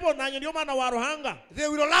mwinebo nanye ndi omwana wa ruhanga They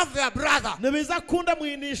will love their brother. nibiza kunda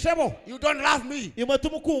mwinishebo You don't love me. imwe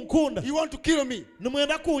tumukunkunda You want to kill me.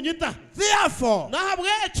 nimwenda kunyita Therefore, nahabwa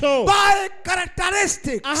ekyo by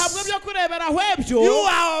characteristics, ahabwa ebyokureberaho ebyo you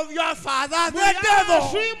are of your father, the devil.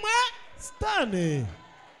 ashimwe sitani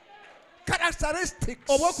Characteristics.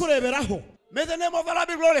 obwokureberaho May the name of the Lord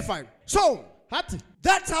be glorified. So, hati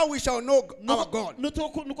that's how we shall know our God.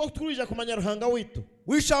 niko tukurija kumanya ruhanga witu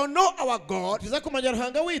We shall know our God tuza kumanya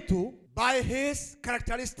ruhanga witu by his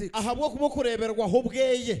characteristics. ahabwo kumukureberwaho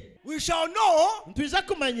bweye. We shall know tuza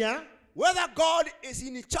kumanya whether God is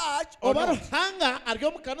in charge or oba not. ruhanga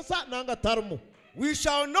aryo mu kanisa nanga tarimo. We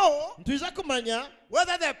shall know tuza kumanya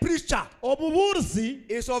whether the preacher obuburzi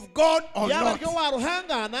is of God or yaba not. aryo wa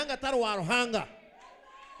ruhanga nanga tari wa ruhanga.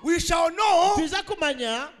 We shall know tuza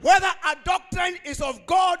kumanya whether a doctrine is of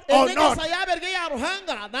God or not. enyegesa yaba aryo ya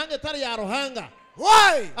ruhanga nanga tari ya ruhanga.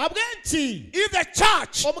 Why? Abwenki If the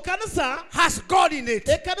church omu kanisa has God in it,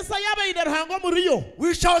 ekanisa yaba ine ruhanga muri yo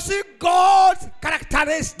we shall see God's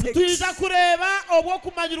characteristics. tuza kureba obwo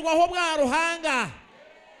kumanyirwaho bwa ruhanga.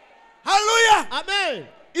 Hallelujah. Amen.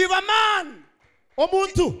 If a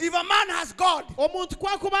man has God, omuntu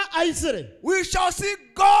kwakuba ayisire we shall see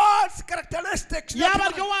God's characteristics. yaba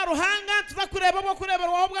aryo wa ruhanga tuza kureba obwo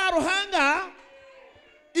kureberwaho bwa ruhanga.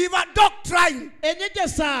 If a doctrine,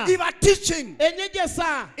 Enyegesa if a teaching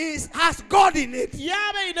enyegesa has God in it,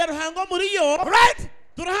 yaba ine ruhanga muri yo right?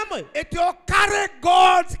 turahamwe It will carry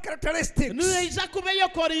God's characteristics. niza kuba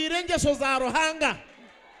yokorire engeso za ruhanga.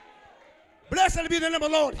 Blessed be the name of the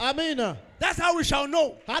Lord. Amina. That's how we shall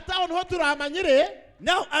know. Hata aho niho turamanyire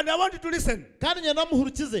Now, and I want you to listen. kandi nyina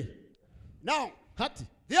muhurikize. Now, Hati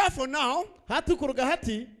therefore, now, hati kuruga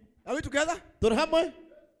hati are we together? turahamwe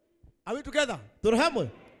Are we together? turahamwe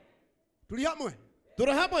Tulihamwe.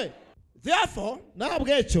 turahamwe. Therefore, Nabwo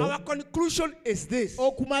ekyo our conclusion is this.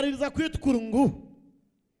 okumaririza kwitu kurungu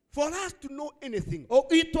For us to know anything,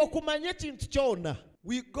 itwe okumanya ekintu kyona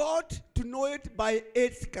we got to know it by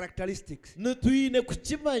its characteristics. nitwine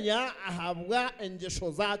kukimanya ahabwa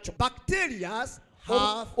engesho zaakyo. Bacteria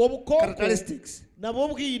have Obukooko characteristics. nabo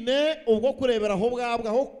bwine obwo kureberaho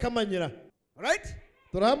bwabwaho kukamanyira. Right?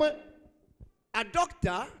 Turahamwe. A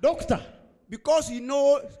doctor, Doctor because he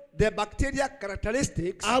knows the bacteria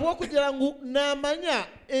characteristics, ahabwo kugira ngu namanya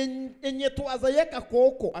enyetwaza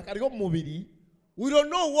y'akakooko akari omu mubiri we don't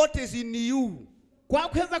know what is in you.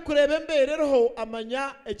 kwakweza kureba emberereho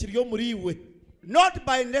amanya ekiri omuri iwe. Not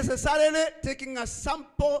by necessarily taking a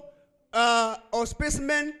sample or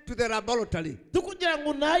specimen to the laboratory. Tukugira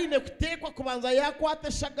ngu nayine kuteekwa kubanza yakwata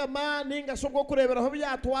eshagama ninga se obwo kureberaho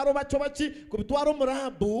byatwara bakyo baki kubitwara omu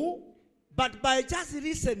rabu, But by just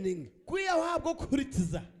listening kwiyaho ahabwo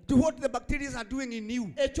kuhuritiza to what the bacteria are doing in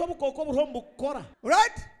you. ekyo obukooko buriho mubukora.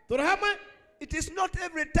 Right? Turahamwe. It is not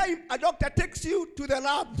every time a doctor takes you to the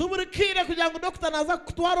lab. Tuburikire kugira ngu dokita naza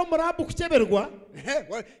kutwara omu rabu kukeberwa.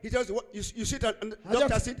 Well, he tells you, you sit and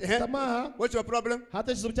doctor sit. Tamaha What's your problem?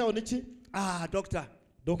 hata ekizibu kyawe niki? Doctor,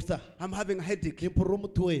 Dokita I'm having a headache. nimpurira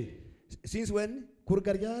omutwe. Since when?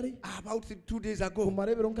 Kuruga ryari? About 2 days ago.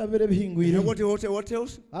 kumara ebiro nka bibiri bihingwire. What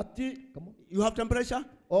else? Ati come on. You have temperature?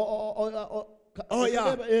 Oh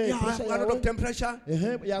Yeah, I have a lot of temperature.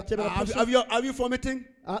 Are you vomiting?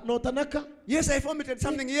 Notanaka Yes, I vomited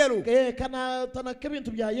something yellow. kana tanaka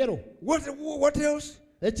ebintu bya yero. What else?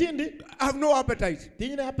 Ekindi I have no appetite.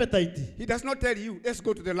 tinyine appetite. He does not tell you, let's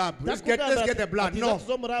go to the lab. Let's get the blood. No.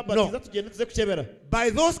 Tiza tugende tuze kukebera. By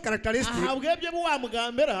those characteristics, Ahabwo ebyo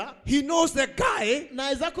bwamugambira he knows the guy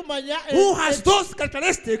naza kumanya who has those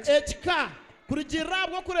characteristics, ekika kurigirira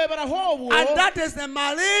bwo kureberaho obwo. and that is the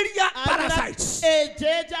malaria parasites.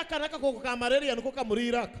 Ejeje akana akakoko ka malaria niko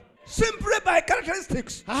kamuriraka. Simply by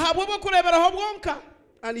characteristics. Ahabwo bwo kureberaho bwonka.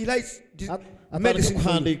 And he likes this Atandika medicine. for you.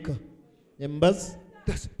 kuhandika embazi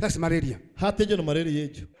That's malaria. hata ejo no malaria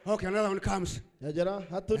ejo. Okay, another one comes. Yagera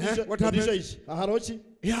hata What happened? nijo aharoki.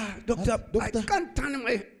 Yeah, doctor, Doctor. I can't turn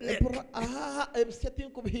my neck.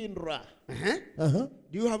 Ebisya kubihindura.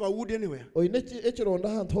 Do you have a wood anywhere? Oyine ekironda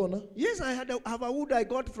ahantu hona. Yes, I have a wood I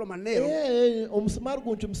got from a nail. Omusumari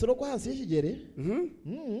guncumisiro ko hansi y'ekigere.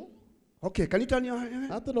 Okay, can you turn your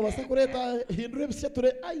Hata no basa kureta hindura ebisya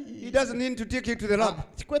ture. He doesn't need to take you to the lab.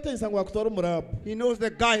 Kikwete nsango akutwara omurabu. He knows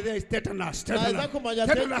the guy there is tetanus. Naza kumanya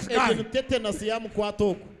Tetanus guy. tetanus yamukwata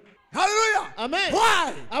oku. Hallelujah. Amen.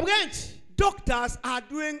 Why? Abwenki. Doctors are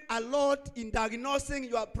doing a lot in diagnosing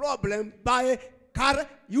your problem by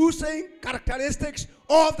using characteristics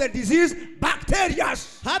of the disease bacteria.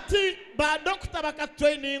 Hati ba dokita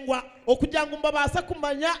bakatrainingwa okugira ngu babasa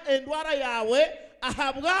kumanya endwara yawe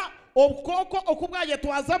ahabwa obukooko okubwaye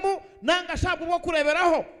twazamu nanga shabwo bwo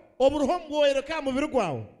kureberaho oburuho mbwoyereka mubiri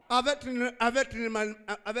gwawe. A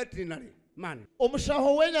veterinary man.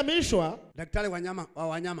 Omushaho w'enyamishwa Daktari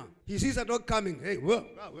wanyama. He sees a dog coming. Hey, whoa.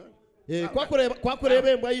 kwa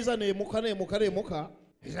kureba embwa yiza nemuka.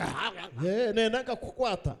 He says, Nenda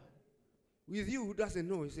kukwata. with you who doesn't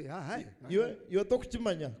know, you say, hi. Iwe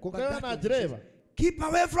tokukimanya kuko nagireba. Keep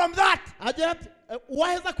away from that. Agira ati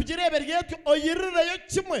waheza kugirebera yetu oyirireyo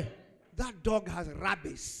kimwe. that dog has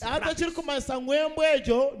rabies. ate kiri kumanyisa ngu embwa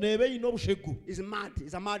egyo neeba eine obushegu It's mad.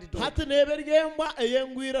 It's a mad dog. hati neeba eri embwa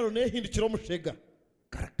ey'engwiraro nehindukira omushega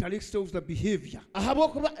Characteristics of the behavior.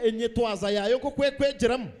 ahabw'okuba enyetwaza yayo nk'oku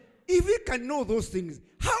ekwegyeramu. If we can know those things,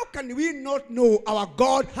 how can we not know our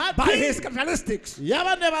God by his characteristics?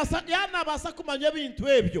 yanabaasa kumanya ebintu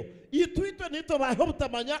ebyo itwe nitubaaho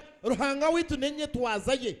butamanya ruhanga witu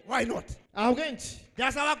n'enyetwaza ye. Why not? ahabw'enki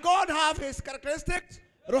Does our God have his characteristics?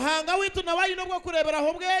 ruhanga witu nawe aine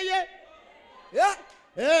obw'okureeberaho bweye. Yeah.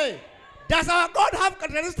 Hey. Does our God have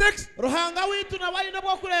characteristics? ruhanga witu nawe aine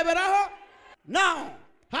obw'okureeberaho. Now,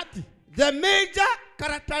 hati the major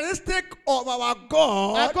characteristic of our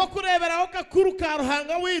God akokureeberaho kakuru ka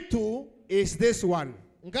ruhanga witu is this one.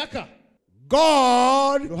 nkaka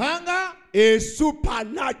God ruhanga is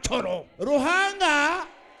supernatural. ruhanga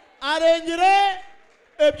arengire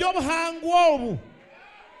eby'obuhangwa obu.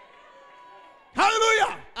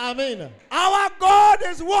 Hallelujah. Amen. Our God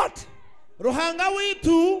is what? ruhanga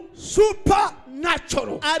witu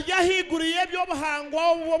Supernatural. ari ahiguriye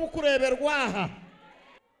eby'obuhangwa obu bw'obukureeberwa aha.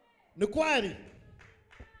 Ni kwari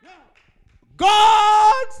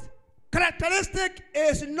God's characteristic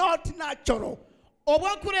is not natural.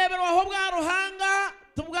 obw'okureeberwaho bwa ruhanga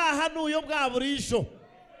tibwahanuuyo bwa buriisho.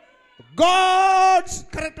 God's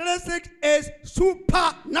characteristic is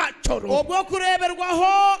supernatural.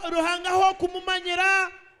 obw'okureeberwaho ruhangaho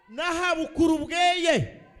kumumanyira n'aha bukuru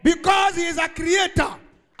bweye Because he is a creator,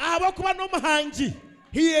 ahabw'okuba n'omuhangi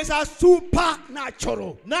he is a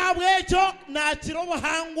supernatural. nahabw'ekyo naakira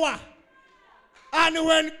obuhangwa. And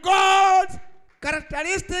when God's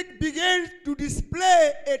characteristic begins to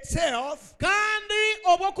display itself, kandi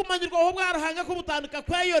obw'okumanyirwaho bwa ruhanga kubutandika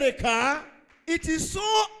kweyoreka it is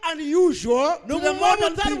so unusual to the nubumwe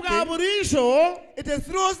modern butari bwa people, buriisho it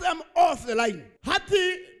throws them off the line.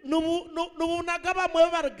 hati nubunaga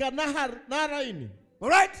bamwe baruga n'arayini. All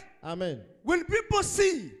right? Amen. When people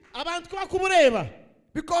see, abantu kuba kubureeba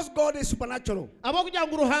because God is supernatural, ab'okugira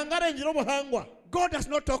ngu ruhanga arengire obuhangwa. God does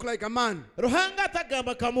not talk like a man. ruhanga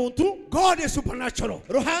atagamba ka muntu. God is supernatural.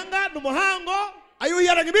 ruhanga numuhango. Are you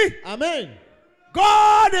hearing me? Amen.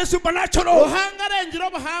 God is supernatural. ruhanga arengire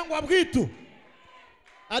obuhangwa bwitu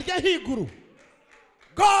ari ahiguru.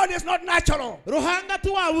 God is not natural. ruhanga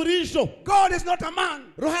tiwa buriisho. God is not a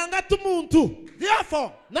man. ruhanga ti muntu.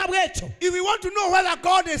 Therefore, nabwekyo if we want to know whether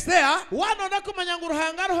God is there, wanona kumanya ngu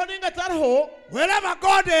ruhanga ariho ninga tariho wherever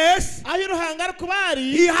God is, ahi ruhanga ari kuba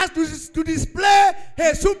ari he has to display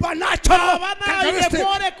his supernatural aba naine characteristic.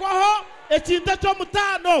 kworekwaho ekintu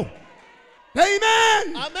eky'omutaano.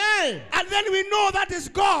 Amen. Amen. And then we know that is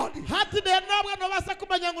God. hati rero nabwo nobaasa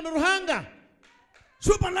kumanya ngu ni ruhanga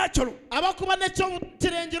Supernatural. abakuba nekyo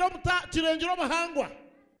kirengire obuhangwa.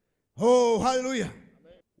 Oh, hallelujah.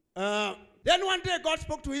 Then one day God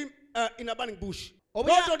spoke to him in a burning bush.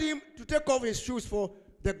 God told him to take off his shoes, for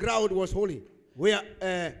the ground was holy,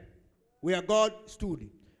 where God stood.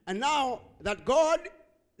 And now that God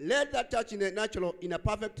led that church in the natural, in a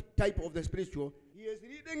perfect type of the spiritual, he is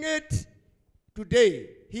reading it today.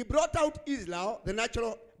 He brought out Israel, the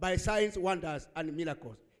natural, by signs, wonders, and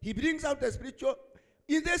miracles. He brings out the spiritual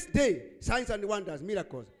in this day, signs and wonders,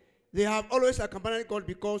 miracles. They have always accompanied God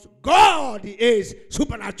because God is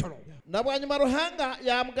supernatural. na bwanyuma ruhanga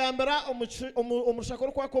yamugambira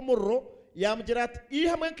omushakoro kwako omurro yamugira ati iyi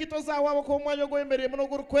hamwe nkito zawe abako omwanya ogwemerire muno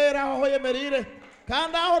gurukwera aho yemerire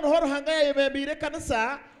kandi aho niho ruhanga yayebembire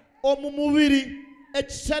kanisa omu mubiri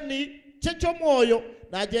ekishani ky'ekyomwoyo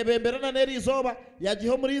nagyebemberana n'eriizooba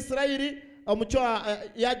yagiho muri Isirayiri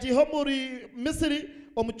yagiho muri Misiri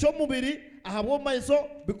omucyo mubiri ahabwo maiso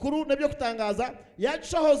bikuru n'ebyokutangaza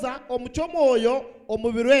yagishohoza omucyo mwoyo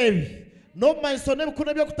omubiri ebi no maiso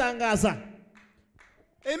n'ebikuru n'ebyokutangaza.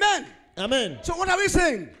 Amen. Amen. So what are we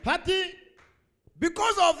saying? hati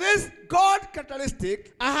Because of this God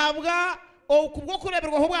characteristic, ahabwa okubwo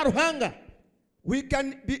kureberwaho bwa ruhanga we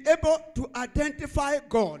can be able to identify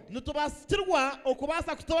God. nitubasirwa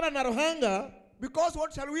okubaasa kutora na ruhanga Because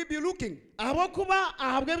what shall we be looking? ahabwokuba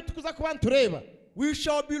ahabwa ebitukuza kuba ntureba We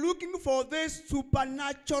shall be looking for this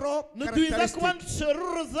supernatural nitwiza kuba characteristic.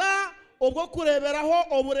 ntusheruruza obwo kureberaho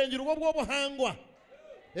oburengero bw'obuhangwa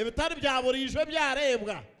ebitari bya burijo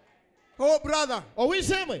byarebwa. Oh, brother,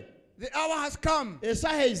 Owishemwe the hour has come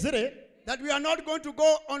esaha izire that we are not going to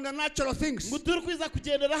go on the natural things. ngu turi kwiza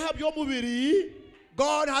kugendera aha by'omubiri.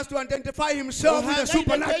 God has to identify himself with the ruhanga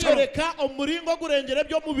supernatural. yeyereka omuringo gurengere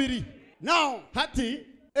by'omubiri. Now, hati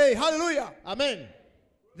hey, hallelujah. amen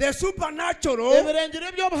The supernatural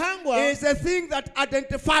ebirengere by'obuhangwa is the thing that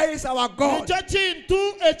identifies our God. nicyo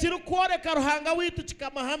kintu ekiri kworeka ruhanga witu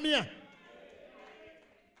kikamahamya.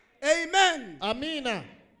 Amen. Amina.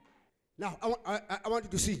 Now, I want you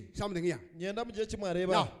to see something here. ngenda mu gihe kimwe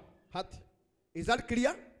areba Now. hati Is that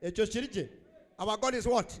clear? ekyo kirije Our God is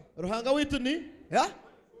what? ruhanga witu ni Yeah?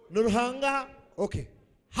 ruhanga Okay.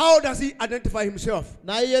 How does he identify himself?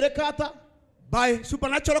 nayiyereka ata By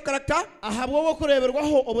supernatural character, ahabwo bwo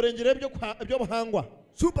kureberwaho oburengero by'obuhangwa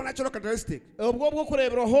supernatural characteristic. obwo bwo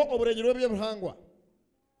kureberwaho oburengero by'obuhangwa.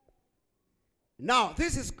 Now,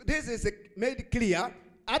 this is made clear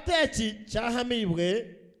ate eki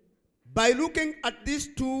kyahamibwe by looking at these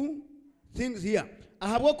two things here.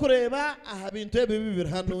 ahabwo kureba aha bintu ebi bibiri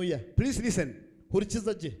hanuya. Please listen.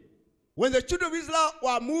 hurikiza gye When the children of Israel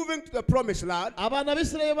were moving to the promised land, abaana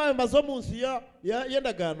b'isirayeli bambaza omu nsi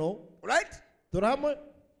y'endagaano right? turahamwe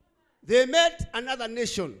They met another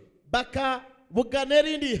nation. bakabugana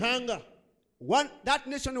erindi ihanga That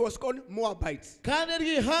nation was called Moabites. kandi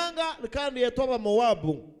eryo ihanga kandi yetwa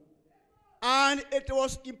abamowabu And it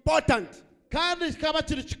was important kandi kikaba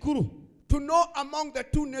kiri kikuru to know among the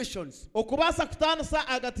two nations okubaasa kutaanisa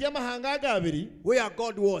hagati y'amahanga aga abiri where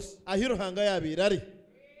God was. ahi ruhanga yabiire ari.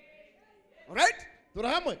 Right?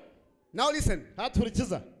 turahamwe Now listen.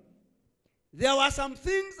 hatuhurikiza There were some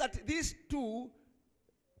things that these two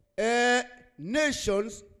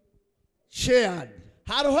nations shared.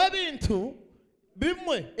 hariho ebintu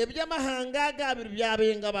bimwe eby'amahanga aga abiri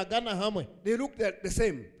byabenga bagana hamwe They looked the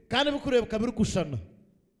same. kandi bikureebeka biri kushana.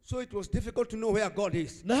 So it was difficult to know where God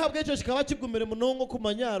is. nahabwo ekyo kikaba kigumire munonga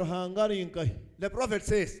okumanya ruhanga ari nkahi. The prophet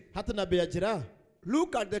says, hati nabbi yagira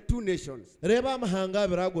look at the two nations. reeba amahanga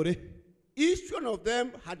abiri agore Each one of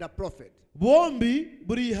them had a prophet. bombi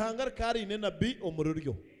buri ihanga rikaba riine nabbi omuri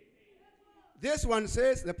ryo. This one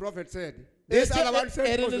says, the prophet said. This other one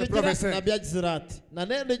says, because the prophet said. nabbi agizira ati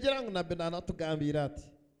nanendegira ngu nabbi nanatugambiire ati.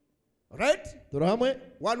 Right? turi hamwe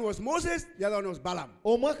One was Moses, the other one was Balaam.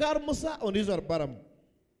 omwe akaba musa ondiijo ari baramu.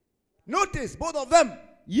 Notice, both of them,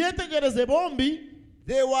 yetegereze bombi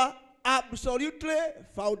they were absolutely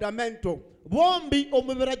fundamental. bombi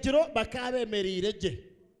omu biragiro bakaba bemereire gye.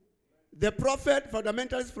 The prophet,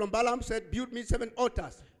 fundamentalist from Balaam, said, build me 7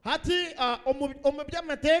 altars. hati omu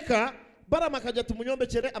by'amateeka baramu akajya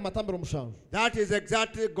tumuyombekere amatambiro mushanju That is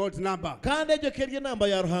exactly God's number. kandi egyo keryo enamba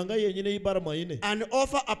ya ruhanga yenyine ei baramu aine. And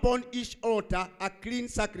offer upon each altar a clean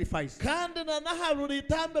sacrifice. kandi nanaha buri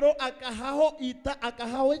itambiro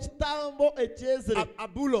akahaho ekitambo ekyezire A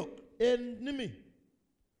bullock. enimi.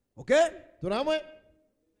 Okay? turi hamwe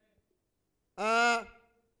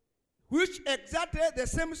Which exactly the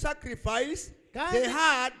same sacrifice Kandi- they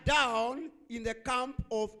had down in the camp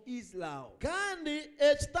of Israel. kandi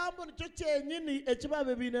ekitambo nikyo kyenyini ekiba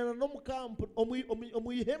bebiinana n'omukampu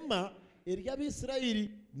omu ihema ery'abisirayiri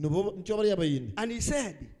nikyo bari baine. And he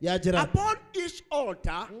said, yagira upon each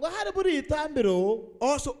altar ngo hari buri itambiro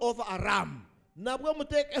also offer a ram, nabwo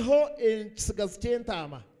muteekeho ekisigazi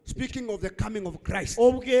ky'entaama. speaking of the coming of Christ.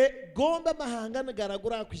 obwe gombe amahanga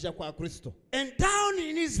nigaragura kwija kwa Kristo. And down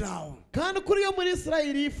in Israel, kandi kuri yo muri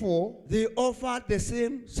Isirayiri ifo they offered the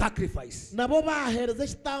same sacrifice. nabo bahereza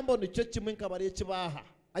ekitambo nikyo kimwe nka bari ekibaha.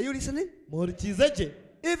 Are you listening? muhurikiize gye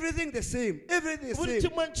Everything the same. Everything the buri same.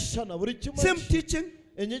 kimwe nkishana buri kimwe Same nkishana. teaching,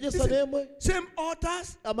 enyegesa Listen. n'emwe same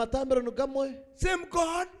altars, amatambiro ni gamwe same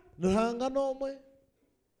God. ruhanga n'omwe.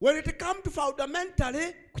 When it comes to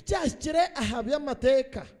fundamentally, kukyahikire aha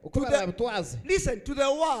by'amateeka uko To the- barabitwaze listen to the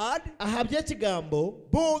word, aha by'ekigambo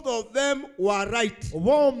both of them were right.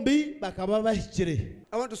 bombi bakaba bahikire.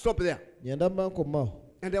 I want to stop there. nyenda mba nkomaho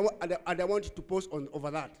And I want you to post on over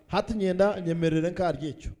that. hati nyenda nyemerere nk'ahari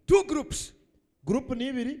ekyo. Two groups, gurupu ni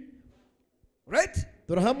ibiri right?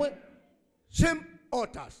 turi hamwe Same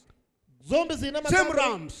altars, zombi ziine same amatambiro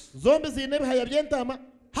rams, zombi ziine ebihaya by'entaama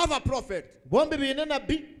have a prophet. bombi biine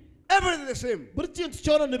nabbi Everything the same. buri kintu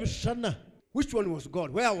kyona nibishana. Which one was God?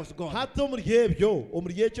 Where was God? hati omuri ebyo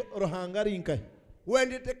omuri ekyo ruhanga ari nkahe. When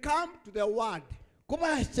it come to the word, kuba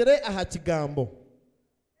hahikire aha kigambo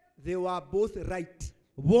they were both right.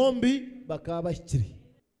 bombi bakaba bahikire.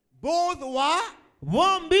 Both were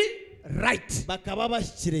bombi right. bakaba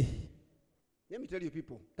bahikire. Let me tell you,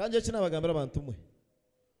 people. kandi eki nabagambira abantu mwe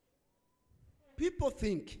People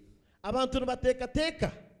think abantu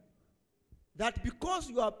nibateekateeka that because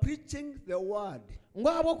you are preaching the word ngo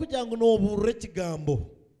habwo kugira ngu noobuurira ekigambo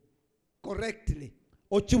correctly,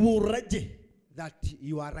 okibuurira gye that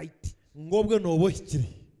you are right. ng'obwe nooba ohikire.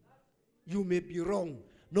 You may be wrong.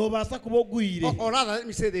 noobaasa kuba ogwire. Or rather, let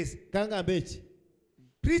me say this. kangamba eki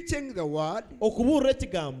Preaching the word, okubuurira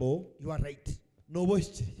ekigambo you are right. nooba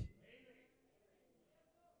ohikire.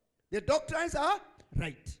 The doctrines are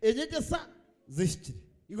right. enyegesa zihikire.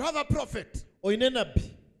 You have a prophet. oine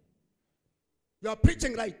nabbi You are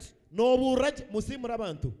preaching right. noobuurira gye musiimura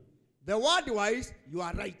abantu. The word wise, you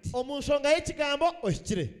are right. omunshonga y'ekigambo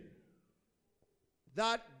ohikire.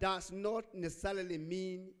 That does not necessarily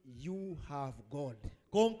mean you have God.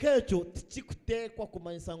 Konka ekyo tikikuteekwa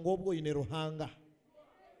kumanyisa ng'obwo oyine Ruhanga.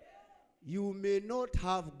 You may not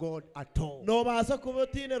have God at all. Noobaasa kuba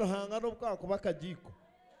otiine Ruhanga n'obukaba kuba akajiiko.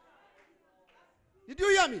 Did you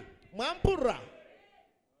hear me? Mwampurra.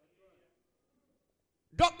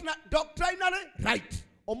 Doctrinally, right.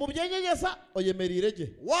 Omu byenyenyesa oyemeriire gye.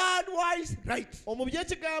 Word wise, right. Omu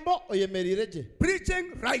by'ekigambo oyemeriire gye.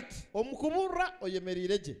 Preaching, right. Omu kuburra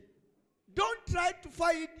oyemeriire gye. Don't try to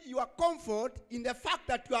find your comfort in the fact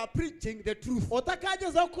that you are preaching the truth.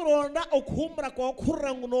 Otakagezaho kuronda okuhuumura kwawe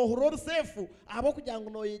okuhurra ngu noohurra oruseefu ahabw'okugira ngu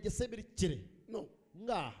nooyegyesa ebirikire. No.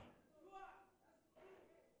 Nga.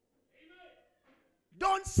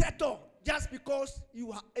 Don't settle just because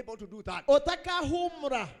you are able to do that.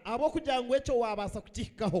 Otakahuumura ahabw'okugira ngu ekyo waabaasa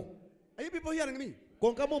kukihikaho. Are you people hearing me?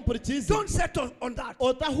 Konka mumpurikize. Don't settle on that.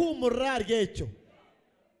 Otahuumurra ahari ekyo.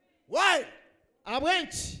 Why?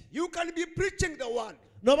 Habwenki You can be preaching the word.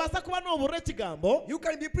 noobaasa kuba nooburra ekigambo. You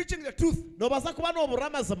can be preaching the truth. Noobaasa kuba nooburra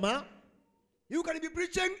amazima. You can be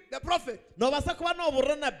preaching the prophet. Noobaasa kuba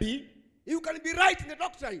nooburra nabbi. You can be right in the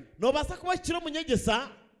doctrine. Noobaasa kuba kikire omu nyegyesa.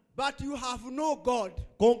 But you have no God.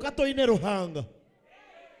 Konka toine Ruhanga.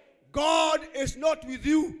 God is not with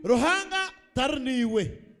you. Ruhanga tari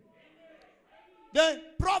niiwe. The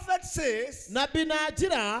prophet says Nabbi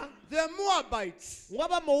naagira the Moabites, ngu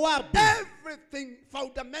Abamowabu everything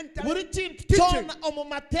fundamentally buri kintu teaching, kyona omu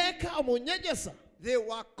mateeka omu nyegyesa they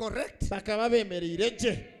were correct. bakaba beemeriire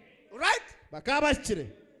gye. Right? Bakaba bakikire.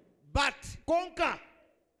 But Konka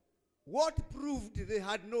what proved they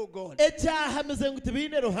had no God? ekyahamize ngu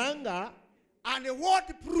tibiine Ruhanga And what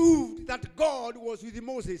proved that God was with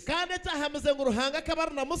Moses? kandi ekyahamize ngu Ruhanga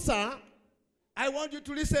kabari na Musa. I want you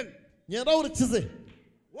to listen. Nyenda ohurikize.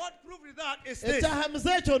 What proved that is this.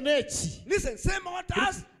 Ekyahamize ekyo n'eki. Listen, same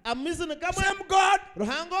waters, Amaizi ni gamwe. same God,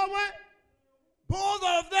 Ruhanga omwe. both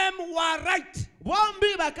of them were right.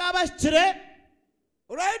 Bombi bakaba bakikire.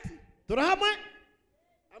 Right? Turi hamwe.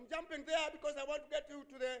 I'm jumping there because I want to get you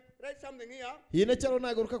to write something here. Hiine kyaro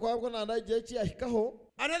nagaruka kwabwo nanda igihe kiyahikaho.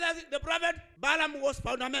 Another thing, the prophet Balaam was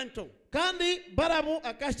fundamental. Kandi Balamu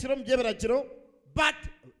akashyira mu byeberagiro. But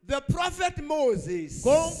the prophet Moses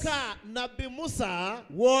Konka Nabbi Musa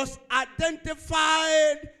was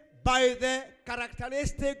identified by the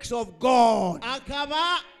characteristics of God.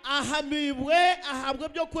 akaba ahamibwe ahabwa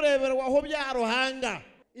byo kureberwaho bya Ruhanga.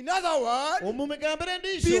 In other words, Omu migambire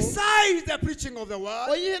ndisho besides the preaching of the word,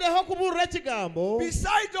 oyihireho kuburra ekigambo.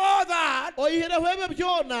 besides all that, Oyihireho ebyo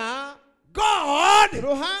byona God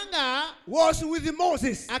Ruhanga was with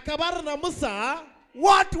Moses. akaba ari na Musa.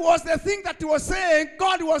 What was the thing that he was saying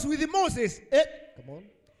God was with Moses? Come on.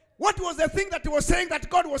 What was the thing that he was saying that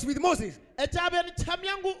God was with Moses? Ekyabeera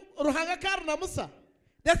nikihamya ngu Ruhanga kari na Musa.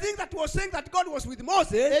 The thing that was saying that God was with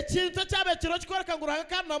Moses Ekintu ekyabeera kiriho kikwereka ngu Ruhanga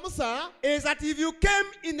kari na Musa. is that if you came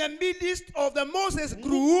in the midst of the Moses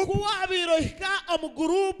group, Kuwabiire ohika omu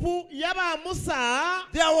gurupu y'aba Musa.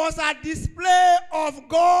 there was a display of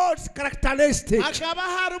God's characteristics. Hakaba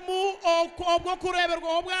harimu obwo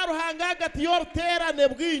kureberwaho bwa Ruhanga hagati y'oruteerane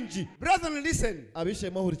bwingi. Brethren, listen.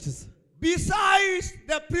 Abishema ohurikiza. Besides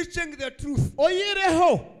the preaching the truth,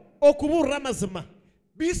 Oyireho okuburra amazima.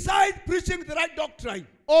 besides preaching the right doctrine,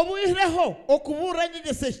 Obuireho okuburra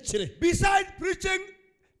enyegyesa ekikire. besides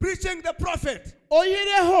preaching the prophet,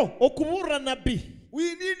 Oyireho okuburra nabbi.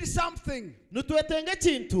 we need something Nitwetenga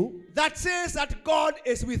ekintu that says that God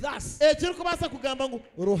is with us. ekirikubaasa kugamba ngu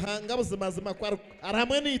Ruhanga buzimazima ari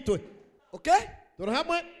hamwe n'itwe. Okay? Turi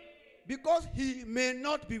hamwe Because he may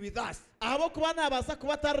not be with us. ahabw'okuba naabaasa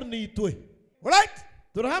kuba atari n'itwe. Alright?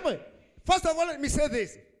 Turi hamwe. First of all, let me say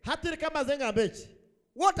this. Hatirika amaze ngamba eki.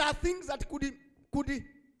 What are things that could,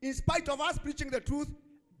 in spite of us preaching the truth,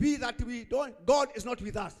 be that God is not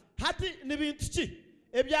with us? Hati ni bintu ki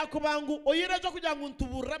ebyakuba ngu oyire ekyo kugira ngu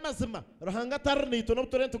ntuburre amazima Ruhanga atari n'itwe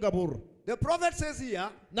n'obutore ntugaburra. The prophet says here,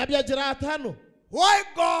 Nabyagira ati hano why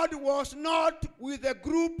God was not with the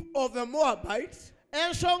group of the Moabites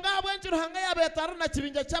enshonga habwenki Ruhanga yaaba etari na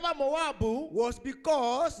kibinja ky'Abamowabu was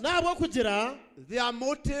because n'ahabw'okugira their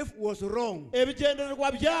motive was wrong.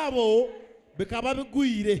 ebigendererwa byabo bikaba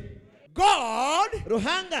bigwire. God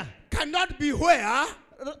Ruhanga cannot be where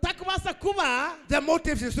takubaasa kuba the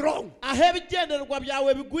motive is wrong. aho ebigendererwa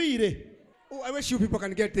byawe bigwire. Oh, I wish you people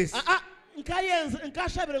can get this.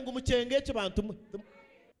 nkashabire ngu mukyenge eki bantu.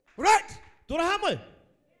 Right? Turi hamwe.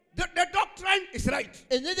 The doctrine is right.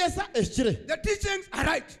 Enyegyesa ekikire. The teachings are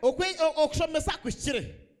right. Okushomesa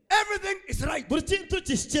kuhikire. Everything is right. buri kintu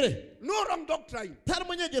kishikire No wrong doctrine. tari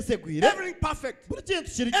munyegesegwire Everything perfect. buri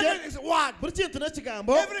kintu kirike Everything is a word. buri kintu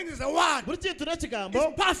n'ekigambo Everything is a word. buri kintu n'ekigambo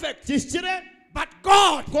It's perfect. kishikire But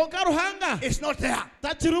God konka ruhanga is not there.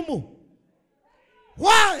 takirimu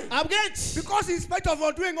Why? abweki Because in spite of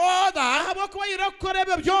all doing all that, ahabwokuba yira okukora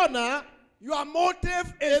ebyo byona your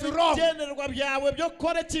motive is wrong. ebigendererwa byawe byo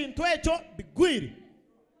kukora ekintu ekyo bigwire.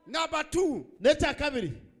 Number 2, n'ekya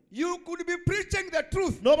kabiri you could be preaching the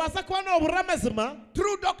truth, nobaasa kuba noburra amazima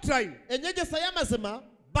true doctrine, enyegesa y'amazima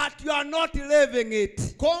but you are not living it.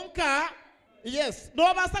 konka yes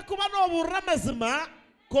nobaasa kuba noburra amazima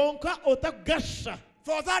konka otakugasha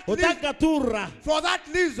For that otagaturra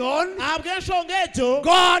reason, ahabw'enshonga ekyo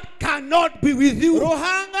God cannot be with you.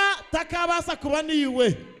 ruhanga takabaasa kuba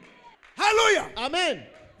niiwe. Hallelujah. Amen.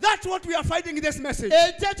 That's what we are fighting in this message.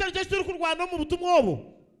 eki ekyo nikyo turi kurwana mu butumwa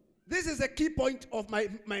obu. This is a key point of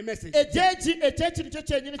my message. eki nikyo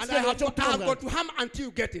kyenyini And I have kiteerwa got to hammer until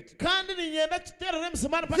you get it. kandi ninyenda kiteerera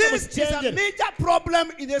emisumari paka This is a mukikyengere. major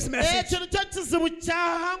problem in this message. ekyo nikyo kizibu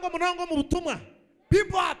kyahangwa munonga mu butumwa.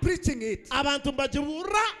 People are preaching it. abantu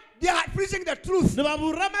mbagiburra They are preaching the truth.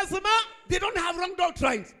 nibaburra amazima They don't have wrong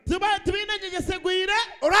doctrines. tibaine enyegesegwire.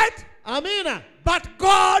 All right? Amina. But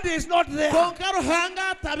God is not there. konka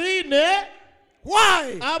ruhanga tabiine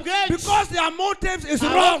Why? abweki Because their motives is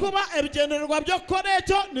wrong. ahabwokuba ebigendererwa byo kukora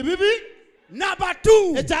ekyo ni bibi. Number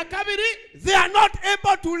 2, ekya kabiri they are not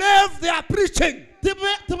able to live their preaching.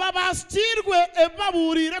 tibabasikirwe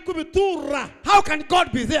ebibabuuriire kubiturra. How can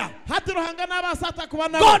God be there? hati ruhanga n'abaasa atakuba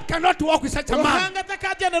nabo. God cannot walk with such a man. ruhanga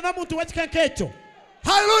takagenda n'omuntu w'ekika nk'ekyo.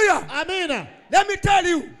 Hallelujah. Amina. Let me tell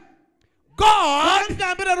you, God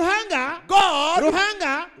kangambire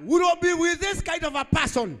ruhanga will be with this kind of a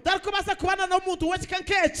person. tarikubaasa kubana n'omuntu w'ekika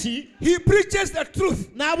nk'eki. He preaches the truth.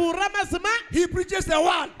 n'abuurra amazima He preaches the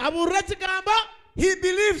word. abuurra ekigambo He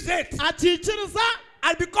believes it. akiikiriza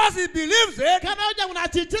And because he believes it, kandi ogira ngu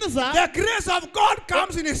nakiikiriza the grace of God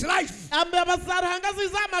comes in his life embabazi za ruhanga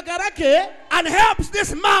ziza amagara ke and helps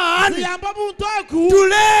this man ziyamba omuntu ogu to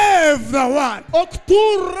live the word.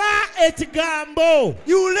 okutuurra ekigambo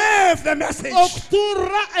You live the message.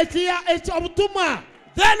 okutuurra obutumwa.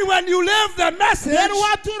 Then when you live the message, then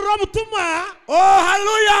watuurra obutumwa. oh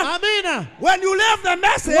hallelujah. Amina. When you live the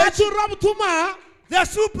message, watuurra obutumwa the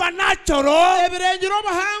supernatural ebirengera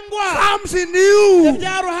obuhangwa comes in you.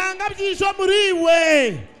 ebya ruhanga byija muri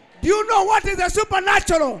iwe. Do you know what is the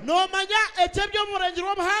supernatural? nomanya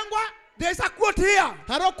eky'ebyoburengera obuhangwa. There's a quote here.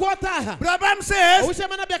 hariho kwota aha Abraham says,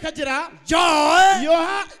 obushema nabyo joy,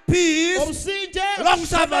 yoha peace, obusinge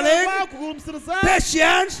long-suffering, okugumisiriza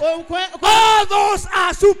patience, all those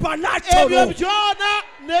are ebyo supernatural. byona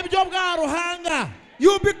nebyo bwa ruhanga.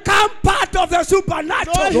 You become part of the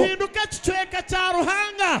supernatural. nohinduka ekicweka kya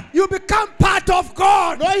ruhanga. You become part of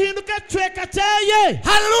God. nohinduka ekicweka kyeye.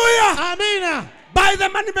 Hallelujah. Amina. By the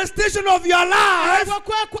manifestation of your life,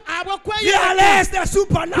 realize the kweyereka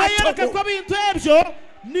supernatural. kw'ebintu ebyo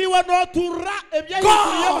niwe n'oturra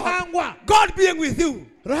ebyahinduriye obuhangwa. God being with you.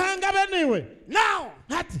 ruhanga be niwe. Now,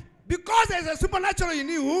 hati because there's a supernatural in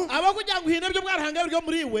you, abakugira ngu uhinde ebyo bwa ruhanga ebiri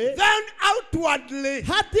muri iwe. then outwardly,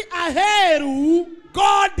 hati aheru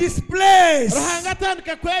God displays ruhanga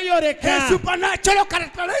atandika a kweyoreka supernatural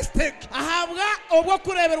characteristic. ahabwa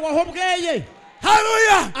obw'okureberwaho bweye.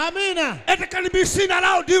 Hallelujah. Amina. It can be seen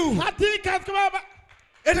around you. hati kazikuba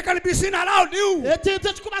It can be seen around you. ekintu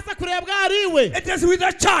ekikubaasa kureebwa ahari iwe. It is with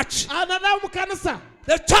the church. anana mu kanisa.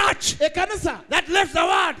 The church ekanisa that lives the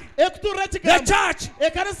word. ekuturra The ekigambo. church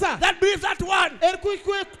ekanisa that believes that word.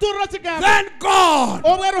 erikuturra ekigambo. Then God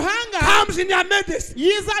obwe ruhanga comes in your midst.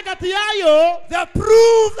 yiza hagati yayo. The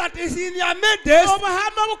proof that is in your midst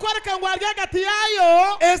obuhama obukwereka ngu ari hagati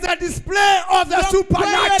yayo. is the display of the kwereka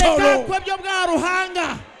supernatural. kw'ebyo bwa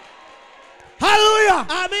ruhanga. Hallelujah.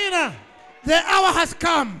 Amina. The hour has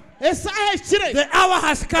come. esaha ekire. The hour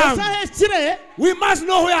has come. esaha ekire. We must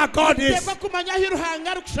know where God is. tuteekwa kumanya ahi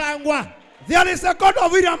ruhanga rukushangwa. There is a God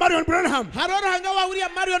of William Marion Branham. hariho ruhanga wa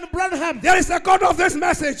William Marion Branham. There is a God of this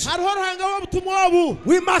message. hariho ruhanga w'obutumwa obu.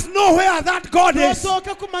 We must know where that God is.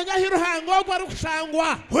 tosooka kumanya ahi ruhanga ogu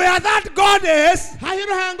arikushangwa. Where that God is, ahi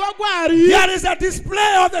ruhanga ogu ari. there is a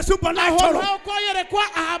display of the aho supernatural. niho kweyerekwa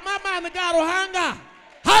ahamaani ga ruhanga.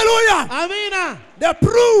 Hallelujah. Amina. The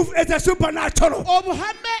proof is the supernatural.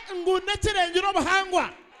 obuhame ngu n'ekirengera obuhangwa.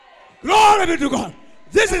 Glory be to God.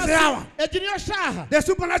 This is the hour. egi niyo shaaha. The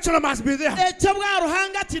supernatural must be there. ekyo bwa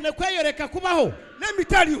ruhanga tiine kweyoreka kubaho. Let me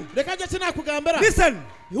tell you. leka nje kinakugambira. Listen.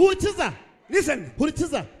 hurikiza. Listen.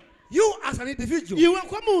 hurikiza. You as an individual, iwe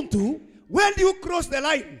nk'omuntu When do you cross the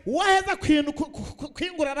line waheza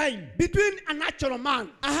kwingura line between a natural man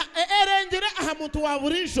aha erengere aha muntu wa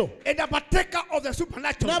burisho and a partaker of the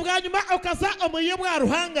supernatural? nabwa nyuma okaza omuye bwa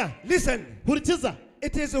ruhanga Listen, hurikiza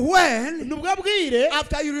it is when nubwo bwire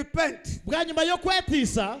after you repent bwa nyuma yo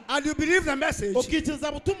kwetisa and you believe the message,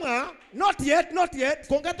 okikiriza butumwa not yet,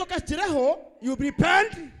 konga tokakireho you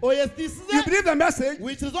repent, you oyesisize believe the message,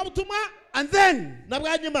 wikiriza butumwa and then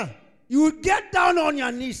nabwa nyuma you get down on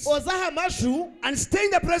your knees ozaha mashu and stay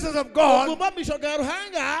in the presence of God oguma misho ga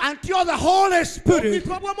ruhanga until the Holy Spirit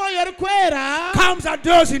obikobwa moyo rikwera comes and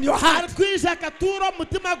dwells in your heart. arikwisha katuro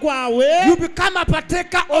mutima gwawe You become a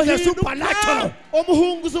partaker of the supernatural.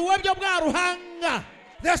 omuhunguzi webyo bwa ruhanga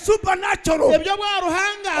The supernatural ebyo bwa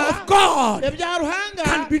ruhanga of God ebya ruhanga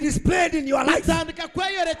can be displayed in your life. bitandika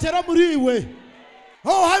kweyorekera muri iwe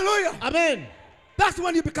Oh, hallelujah. amen That's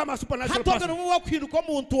when you become a supernatural hatoga person. n'uwo kwiruka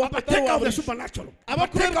omuntu A partaker of the supernatural. A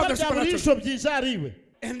partaker of the supernatural. abakurebwa byisha ariwe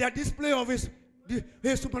And the display of his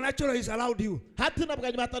supernatural is allowed you. hati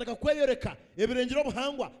nabwa nyuma atandika kweyoreka ebirengero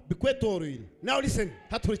obuhangwa bikwetorire Now listen.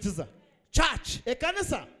 haturikiza Church.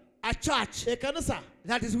 ekanisa A church ekanisa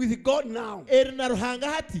that is with God now. eri na ruhanga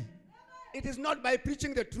hati It is not by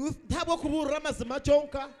preaching the truth. ntabwo kuburira amazima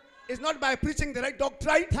cyonka It's not by preaching the right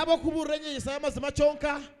doctrine. ntabwo kuburira enyenyesa y'amazima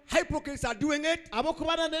cyonka Hypocrites are doing it. abo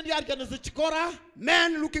kubana n'endyarganizo kikora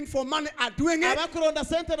Men looking for money are doing it. abakuronda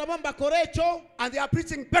sente nabo mbakora ekyo And they are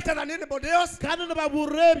preaching better than anybody else. kandi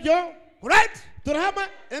nibaburira ebyo Right? turahama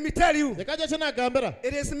Let me tell you. reka gye nagambira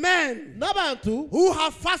It is men n'abantu who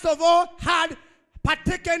have first of all had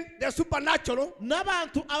partaken the supernatural.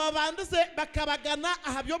 n'abantu aba bandise bakabagana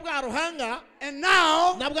aha byo bwa ruhanga And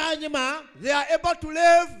now na bwa nyuma they are able to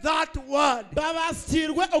live that word.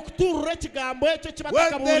 babasirwe okuturura ekigambo ekyo When they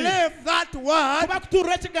kibatakabulire live that word, kuba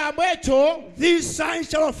kuturura ekigambo ekyo these signs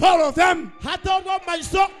shall follow them hata obwo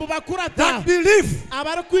obumanyiso bubakurata that believe.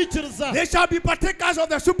 abari kwikiriza They shall be partakers of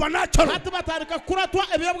the supernatural. hati batandika kuratwa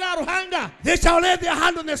ebyo bwa ruhanga They shall lay their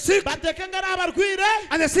hand on the sick, bateka ngari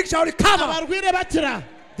abarwire and the sick shall recover. abarwire bakira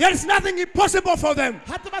There is nothing impossible for them.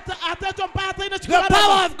 hati ekyo mpata ine The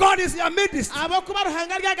power of God is in their midst, abo kuba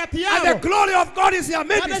ruhanga ri hagati and the yabo glory of God is in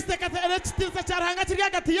their kandi midst. ekitiinisa kya ruhanga kiri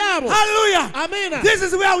hagati yabo Hallelujah. amina This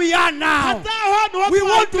is where we are now. hati aho niho We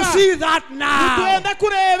want to twaka. see that now. nitwenda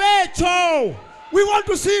kureba ekyo We want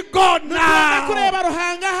to see God nitwenda now. kureba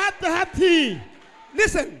ruhanga hati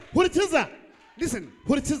Listen, hurikiza listen.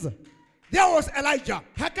 hurikiza There was Elijah.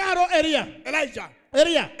 hakaro Eliya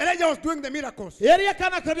Elijah was doing the miracles, Eliya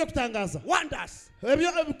kana akora ebyo kutangaza wonders, ebyo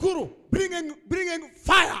ebikuru bringing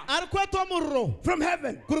fire ari kweta omuriro from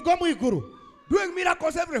heaven, kuruga mu iguru doing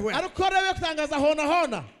miracles everywhere. ari gukora ebyo kutangaza hona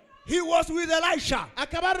hona He was with Elisha.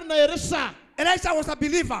 akaba ari na Elisha Elisha was a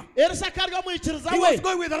believer. Elisha akari omwikiriza He was we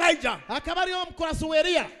going with Elijah. akaba ari omukurasi wa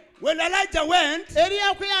Eliya When Elijah went,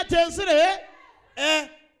 Eliya uko yagenzire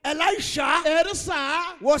Elisha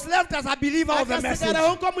Elisha was left as a believer of the message.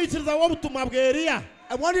 akasigaraho nk'omwikiriza w'obutumwa bwa Eliya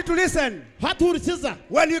I want you to listen. haturikiza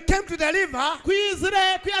When you came to the river,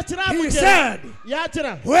 kwiyizire kwiyakira he mugera said,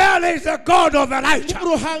 yakira where is the God of Elijah?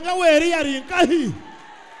 ruhanga wa Eliya rinkahi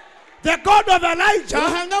The God of Elijah,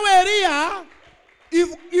 ruhanga wa Eliya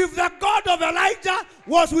if the God of Elijah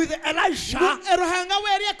was with Elisha, ruhanga wa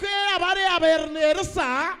Eliya kwera abari abayerne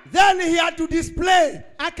Elisha then he had to display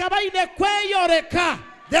akaba ine kweyoreka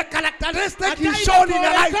the characteristic he showed in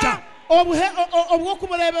Elijah. obwo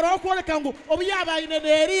kumureberaho kworeka ngo obu yabaine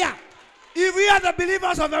ne Eliya If we are the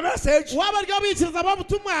believers of the message, waba ryo bikiriza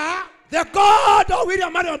b'obutumwa the God of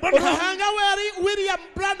William Marion Branham, ruhanga wa William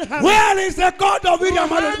Branham where is the God of William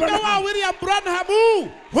Marion ruhanga wa Branham? William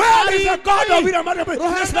Branham Where is the God of William Marion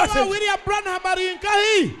Branham? This ruhanga wa message. William Branham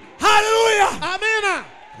arinkahi Hallelujah. amina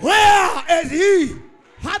Where is he?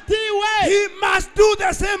 hati we He must do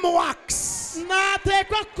the same works.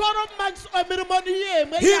 natekwa kora emirimo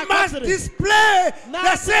niyemwe He must display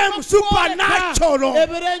the same supernatural.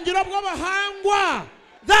 ebirengero bw'obuhangwa.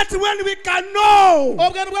 That's when we can know.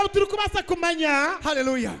 obwo nibwo turi kubasa kumanya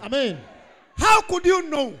Hallelujah. amen How could you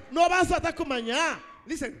know? nobasa atakumanya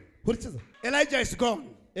Listen, hurikiza Elijah is gone.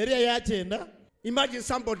 Eliya yagenda Imagine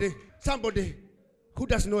somebody who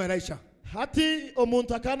doesn't know Elisha. hati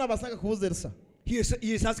omuntu akana basaka kubuza Elisa He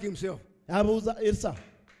is asking himself, abuza Elisa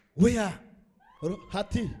where?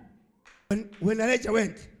 hati When Elijah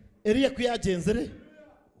went, Eliya kuyagenzere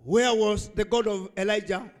where was the God of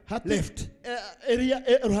Elijah hati left? Eliya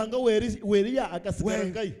ruhanga wa Eliya akasigara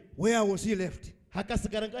ngai Where was he left?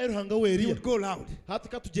 hakasigara ngai ruhanga wa He Eliya would go loud. hati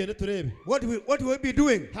katugende turebe What will he be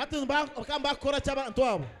doing? hati bakamba akora cy'abantu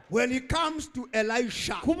abo When he comes to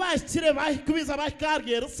Elisha, kubashyire kubiza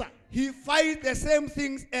bakarya Elisa he finds the same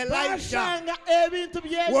things Elijah bashanga ebintu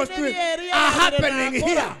was byenyine doing byeri are happening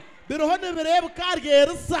here. biroho nibireba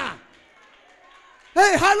ukaryerisa.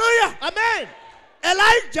 Hey, hallelujah. Amen.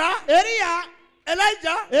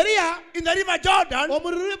 Elijah Eliya in the river Jordan,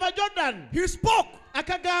 omuri river Jordan he spoke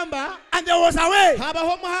akagamba and there was a way.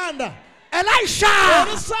 habaho umuhanda. Elisha,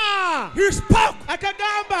 Elisa he spoke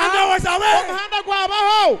akagamba and there was a way. umuhanda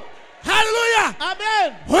gwabaho. Hallelujah.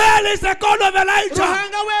 Amen. Where is the God of Elijah?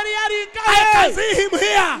 ruhanga weri yari I can ikahe see him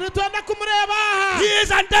here. nitwenda kumureba aha He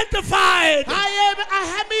is identified hayebe by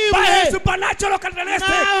ahamibwe his supernatural characteristics.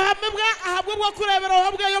 ahamibwe ahabwe bwo kurebera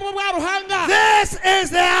uhabwe yo bwa ruhanga. This is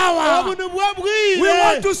the hour. ubu nibwo We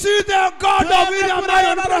want bwire to see the God of William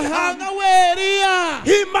Marion Branham. ruhanga weriya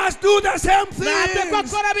He must do the same natwe ko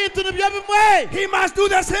things. akora ibintu nibyo bimwe He must do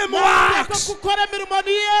the same natwe ko works. gukora imirimo The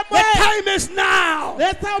niyemwe time is now.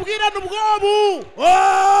 leta ubwirane ubwobu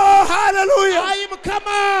Oh, hallelujah. ayi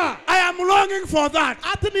mukama I am longing for that.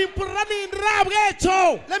 ati nimpurira nindira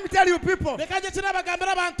bw'ekyo. Let me tell you, people, reka nje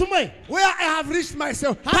kinabagambira abantu mwe where I have reached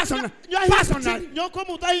myself personally, nyoko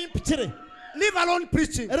muntu ahimpikire leave alone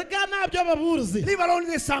preaching, reka nabyo baburuzi leave alone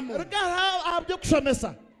this sermon. reka habyo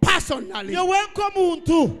kushomesa Personally, nyowe nko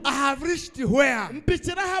muntu I have reached where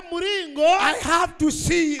mpikira ha muringo I have to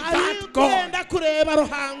see that God. ahikwenda kureba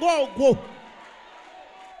ruhango ogwo.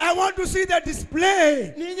 I want to see the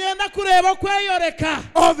display ninyenda kureba kweyoreka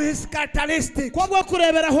of his characteristics. ko bwo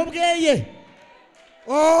kureberaho bweye.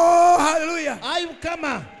 Oh, hallelujah. ayi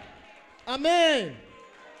mukama. Amen.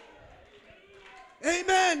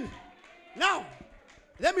 Amen. Now,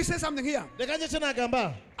 let me say something here. reka nje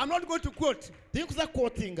kinagamba I'm not going to quote, tinkuza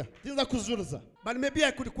quotinga tinza kujuruza but maybe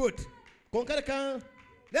I could quote. konka reka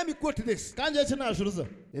Let me quote this. kanje kinajuruza.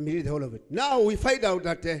 Let me read the whole of it. Now we find out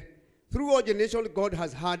that through all generations, God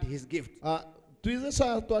has had his gift. twize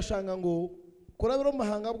twashanga ngo kurabira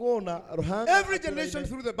umahanga bwona ruhanga Every generation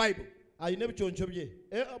through the Bible, ayine bicyoncho bye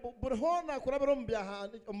burhona kurabira mu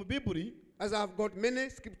byahani mu Bibuli as I've got many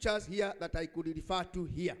scriptures here that I could refer to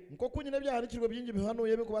here, nko kunyine byahanikirwa byingi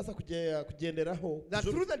bihanuye bikubasa kugenderaho that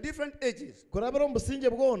through the different ages, kurabira mu businge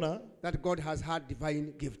bwona that God has had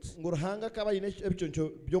divine gifts. ngo ruhanga kaba yine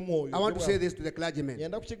ebicyoncho byo moyo. I want to say this to the clergymen.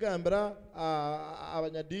 yenda kukigambira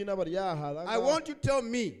abanyadina bari yaha. I want you to tell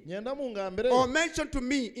me yenda mungambire or mention to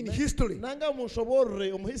me in history nanga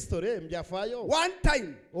mushoborre umuhistory mbyafayo one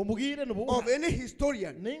time omubwire nubu of any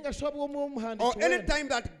historian ninga shabwo mu muhandiki or any time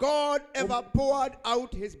that God ever poured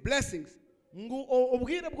out his blessings ngo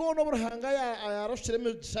obwire bwono buruhanga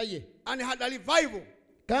yaroshiremo gishaye and had a revival.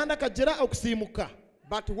 kandi akagira okusimuka.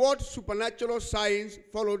 But what supernatural signs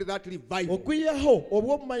followed that revival? okwiyeho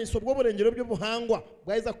obwo bumanyiso bw'oburengero by'obuhangwa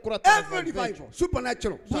bwaiza kukura Every revival,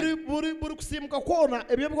 supernatural sign, buri kusimuka kwona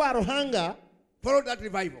ebyo bwa ruhanga followed that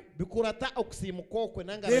revival. bikurata okusimuka okwe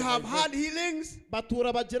nanga They have had healings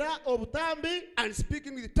batura bagira obutambi and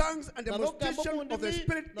speaking with tongues and demonstration of the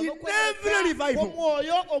Spirit in every every revival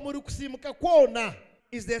omwoyo omuri kusimuka kwona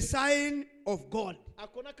is the sign of God.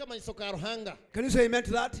 ako n'akamanyiso ka ruhanga. Can you say amen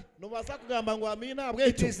to that? nobasa kugamba ngo amina It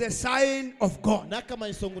bwekyo is the sign of God.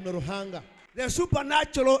 n'akamanyiso ngo ni ruhanga. The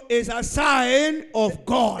supernatural is a sign of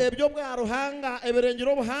God. ebyo bwa ruhanga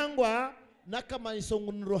ebirengero obuhangwa n'akamanyiso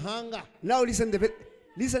ngo ni ruhanga. Now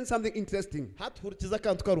listen something interesting. hatuhurikiza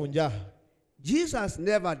akantu karungi aha. Jesus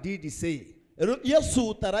never did say, rero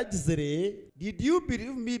yesu taragizire did you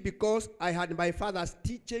believe me because I had my father's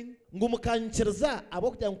teaching? ngo mukanyikiriza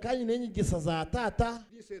abo kugira ngo kanye n'enyigisho za tata.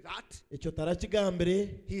 He said that. ekyo tarakigambire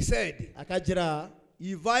He said, akagira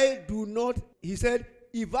if I do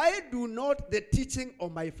not the teaching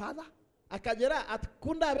of my father, akagira ati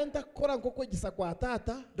kundabe ntakora nk'okwegisa kwa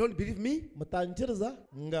tata don't believe me? mutanyikiriza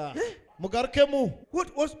nga mugarukemu.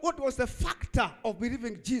 What was the factor of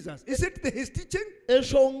believing Jesus? Is it his teaching?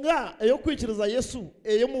 eshonga ey'okwikiriza yesu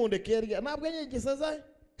ey'omundekera ntabwo enyigisho ze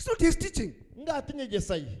It's not his teaching. nga ati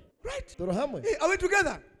enyegesa ye. Right? turi hamwe Hey, are we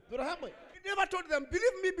together? turi hamwe. He never told them,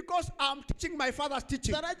 believe me because I'm teaching my father's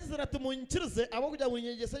teaching. taragizira ati munyikirize abo kugira ngo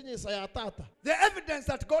nyegese enyigisho ya tata. The evidence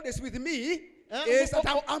that God is with me is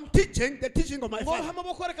that I'm teaching the teaching of my ngo father. hamwe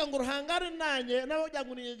bokwereka ngo ruhanga ari nanye nabo kugira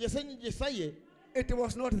ngo nyegese enyigisho ye It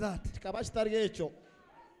was not that. kikaba kitari ekyo.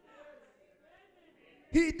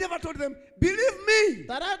 He never told them, believe me,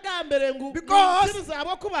 taragambire ngo Because- munyikirize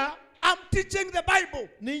abo kuba I'm teaching the Bible.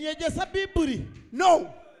 ninyegesa Bibuli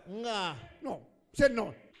No. nga No. Said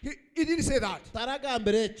no. He didn't say that.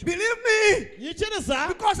 taragambire ekyo. Believe me nyikiriza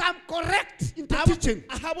because I'm correct in the abo teaching.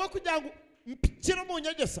 ahabwo kugira ngo mpikire mu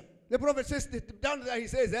nyegesa. The prophet says down there, he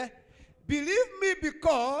says, believe me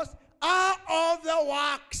because are of the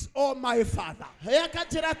works of my father.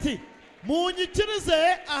 akagira ati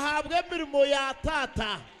munyikirize ahabwe emirimo ya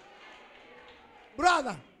tata.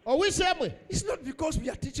 Brother, owishemwe it's not because we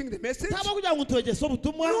are teaching the message. taba kugira ngo twegese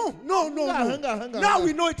ubutumwa No. Ngaha. Now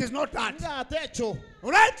we know it is not that. ngatecho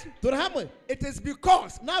All right? turi hamwe It is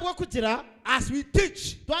because nabwo kugira as we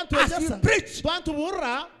teach, as we twantwegesa preach,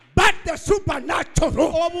 twantuburra but the supernatural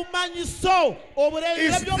obumanyiso obureire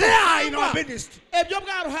is byo there in our ministry. ebyo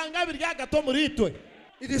bwa ruhanga biri agato muri twe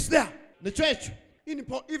It is there. nicyo ekyo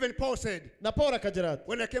Even Paul said, na Paul akagira ati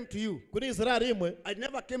when I came to you, kuri Israeli imwe I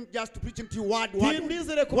never came just to preaching to you word only.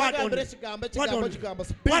 tindizire Word kubagambira only. ekigambo Word ekigambo only. ekigambo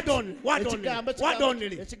Word only. Word only. Word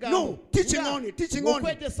only. No, teaching only. Teaching only.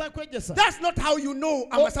 kwegesa That's not how you know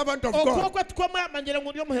I'm a servant of God. okwo tukomanyire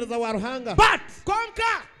ngo ndi omuhereza wa ruhanga But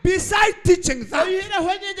konka beside teaching that, oyireho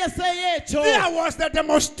enyegesa y'ekyo there was the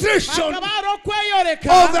demonstration hakaba hari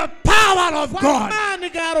okweyoreka of the power of God. kw'amaani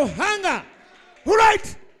ga ruhanga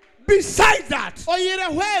Right? Beside that,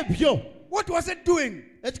 oyireho ebyo what was it doing?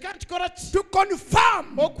 ekikaba kikora ki To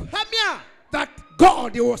confirm okuhamya that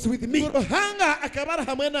God was with me. ruhanga akaba ari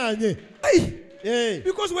hamwe nanye Hey.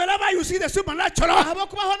 Because wherever you see the supernatural,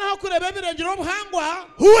 ahabakubaho naho kureba ebirengero obuhangwa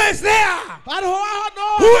who is there? hariho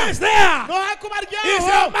aho Who is there? nohakuba He's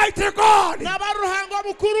the ryaho Almighty God. n'aba ruhanga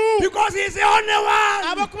omukuru Because He's the only one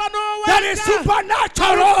abakuba that is n'owenka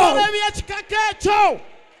supernatural. ebyekikaka ekyo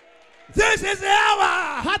This is the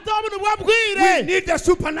hour. hata obu nibwo We bwire need the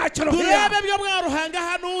supernatural turebe here. ebyo bwa ruhanga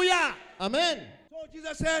hanuya amen So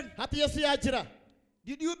Jesus said, hati yesu yagira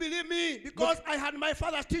did you believe me? Because I had my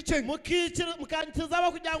father's teaching.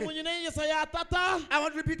 mukankizabo kugira ngo nyine yesa ya tata I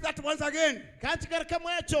want to repeat that once again. kankigarukamu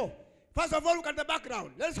ekyo First of all, look at the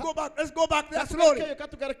background. Let's go back. Let's go back there slowly.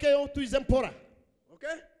 katugarukeyo tuize mpora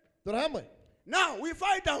Okay? turi hamwe Now we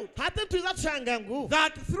find out hati tuiza tushanga ngu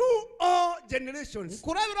that through all generations,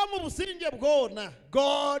 kurabira mu businge bwona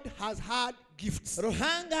God has had gifts.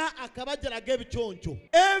 ruhanga akabagiraga ebiconco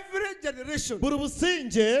Every generation buri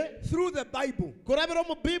businge through the Bible. kurabira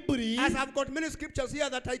mu biburi As I've got many scriptures here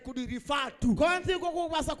that I could refer to. konti ko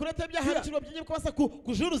kubasa kureta ebyahandikirwa byingi kubasa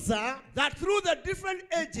kujuruza That through the different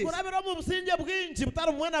ages kurabira mu businge bwingi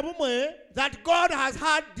butari bumwe na bumwe that God has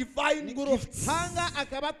had divine ngo gifts. ruhanga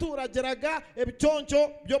akabaturagiraga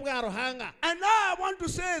ebiconco byo bwa ruhanga And now I want to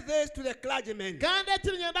say this to the clergymen. kandi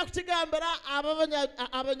ekiri nyenda kukigambira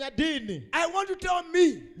abanyadini I want to tell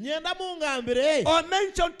me nyenda mungambire or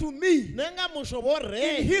mention to me nenga in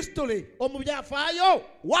mushoborre history omu byafaayo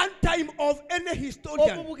one time of any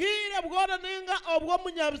historian obubwire bwona ninga obwo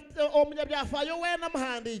omunyabyafaayo wena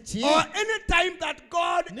muhandiki or any time that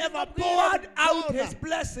God ever poured out His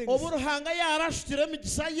blessings obu ruhanga yarashukire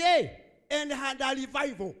emigisha ye and had a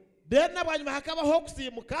revival. then nabwanyuma hakabaho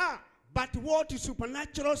okusiimuka But what is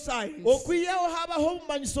supernatural signs okwiyeho habaho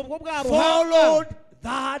obumanyiso bwo bwa followed ruhanga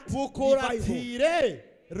that revival. bukuratire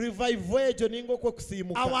revival egyo ninga okwo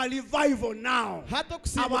kusiimuka Our revival now. hati Our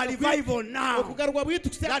okusiimuka revival now okugarurwa bwitu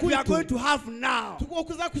kusya that we are going kwitu to have now.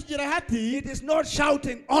 okuza kukigira hati It is not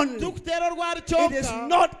shouting only. tukutera orwari It is kyonka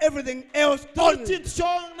not everything else turi only. kintu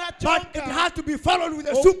kyona But it kyonka has to be followed with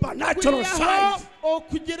the supernatural okwiyeho signs.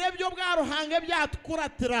 okugira ebyo bwa ruhanga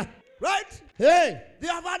ebyatukuratira Right? Hey, They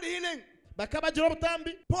have had healing, bakabagira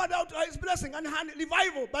obutambi poured out His blessing and had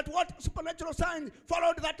revival. But what supernatural signs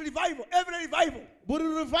followed that revival? Every revival.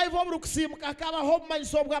 buri revival buri kusiimuka hakabaho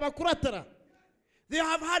obumanyiso bwabakuratira They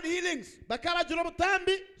have had healings, bakabagira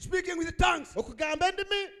obutambi speaking with tongues, okugamba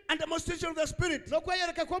endimi and demonstration of the Spirit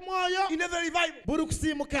n'okweyereka kw'omwoyo in every revival. buri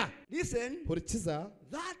kusiimuka Listen, hurikiza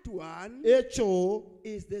that one ekyo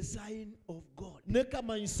is the sign of God.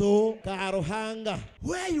 n'akamanyiso ka ruhanga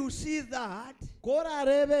Where you see that,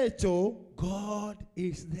 korareeba ekyo God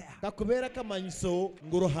is there. kakubeera akamanyiso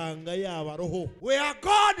ngu ruhanga yaba roho Where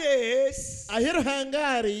God is, ahi ruhanga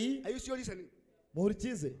ari are you still listening?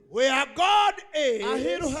 muhurikize Where God ahi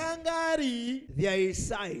is, ruhanga ari there is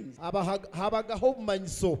signs. habagaho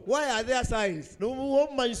obumanyiso Why are there signs? n'obuho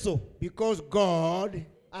obumanyiso Because God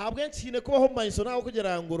ahabw'enki hiine kubaho obumanyiso naho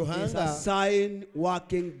kugira ngu is a ruhanga sign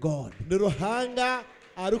working God. ni ruhanga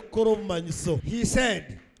arikukora obumanyiso He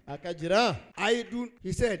said, akagira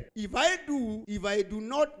he said, if I do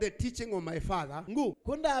not the teaching of my father, ngu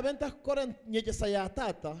kundaaba ntakukora nyegesa ya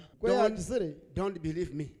taata kwe yagizire don't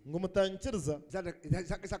believe me. ngu mutankiriza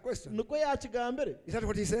Is a question. nikwe yakigambire Is that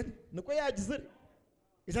what he said? nikwe yagizire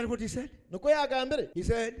Is that what he said? nikwe yagambire He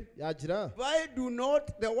said, yagira if I do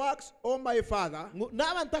not the works of my father, ngu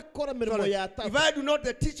naaba ntakukora mirimo sorry, ya if taata I do not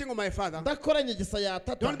the teaching of my father, ntakukora nyegesa ya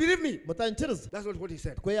taata don't believe me. mutankiriza That's not what he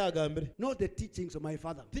said. nikwe yagambire Not the teachings of my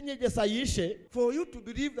father. tinyegesa yishe For you to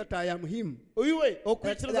believe that I am him, oyiwe that,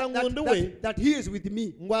 okwikiriza ngu ndi we that he is with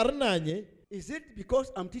me, ngu ari nanye is it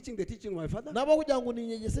because I'm teaching the teaching of my father? nabo kugira ngu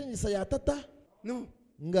ninyegesa enyegesa ya taata No.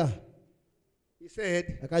 nga He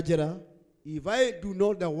said, akagira If I do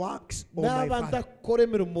not the works of my naba Father, ndakora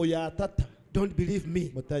emirimo ya tata don't believe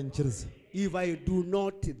me. mutanyikiriza If I do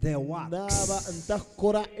not the naba works,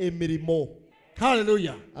 ndakora emirimo.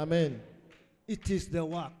 hallelujah. Amen. It is the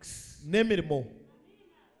works. N'emirimo.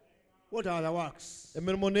 What are the works?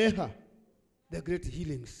 Emirimo neha The great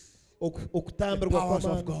healings, the okutambirwa powers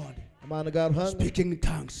of kw'amaani God, amaani ga Ruhanga, speaking in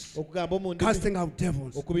tongues, okugamba omu ndimi, casting out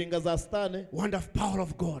devils, okubinga za Sitaani, wonderful power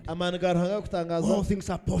of God. amaani ga Ruhanga All kutangaza things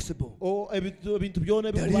are possible. ebintu byona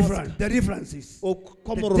ebikubaasika, Deliverances. The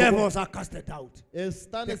okukomororwa, devils are casted out.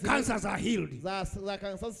 Sitaani The cancers are healed. za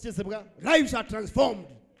kansa zikizibwa, Lives are transformed.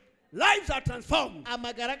 Lives are transformed.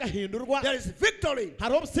 amagara gahindurwa, There is victory.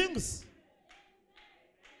 hariho obusinguzi.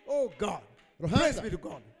 Oh God. Ruhanga. Praise be to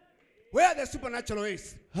God. Where the supernatural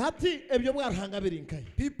is, Hati ebyo bwa Ruhanga biri nkahe?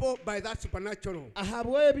 people by that supernatural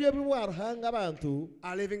Ahabwa ebyo bwa Ruhanga abantu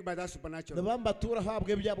are living by that supernatural. nibambatura habwa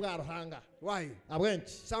ebyo bwa Ruhanga. Why? Abwenki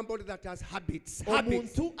Somebody that has habits.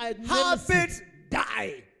 Habits. omuntu aine Habits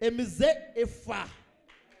die. emize efa,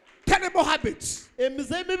 Terrible habits.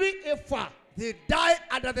 emize mibi efa. They die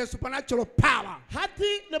under the supernatural power.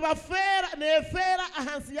 Hati nefera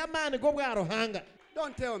ahansi y'amaani g'obwa Ruhanga.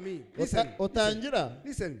 Don't tell me. Listen. Otangira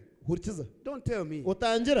Listen. hurikiza, Don't tell me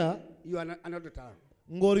otangira you are an auditor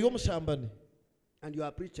ng'ori omushambani and you are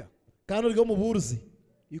a preacher. kandi ori omubuurizi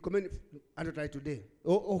You commit adultery today.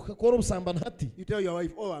 okakora obusambani hati You tell your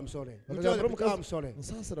wife, oh, I'm sorry. You tell the people, oh, I'm sorry.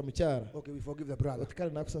 nsasira mukyara Okay, we forgive the brother. oti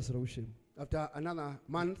kale nakusasira bushemu. After another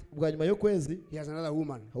month, Bwa nyuma y'okwezi he has another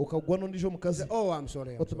woman. ukagwa n'ondiijo He omukazi said, oh, I'm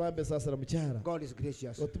sorry. oti bambe nsasira mukyara God is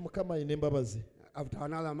gracious. oti mukama aine embabazi. After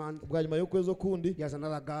another month, Bwa nyuma y'okwezi okundi he has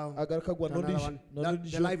another girl. agaruka agwa Another n'ondiijo one.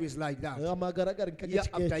 The life is like that. amagara gari Year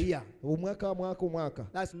after year. omwaka omwaka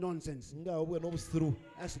That's nonsense. nga obwe n'obusiru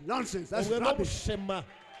That's nonsense. That's obwe rubbish. n'obushema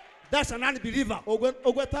That's an unbeliever.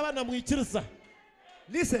 ogwe taba namwikiriza.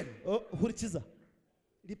 Listen, Hurikiza,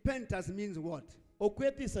 repentance means what?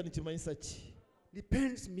 okwetiisa nikimanyisa ki?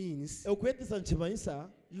 Repentance means Okwetiisa nikimanyisa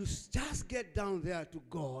you just get down there to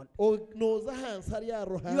God. nooza hansi hari ya You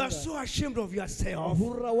Ruhanga. are so ashamed of yourself.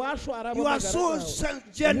 Ohurira washwara You are amagara so gawe.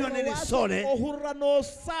 genuinely sorry. Ohurira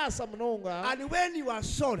nosaasa munonga. And when you are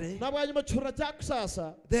sorry, Na bwanyuma kihurira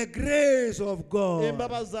kyakusaasa, the grace of God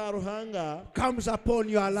embabazi za Ruhanga comes upon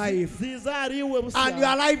your life. ziza hari iwe busa. And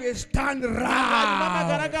your life is turned Hanyuma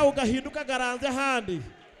amagara round. gawe gahinduka garanze ahandi.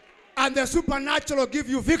 And the supernatural give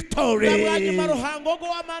you Na victory. bwanyuma Ruhanga ogwo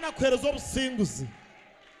w'amaani akuheereza obusinguzi.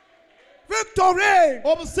 Victory.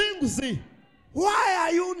 Obusinguzi. Why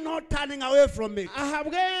are you not turning away from it?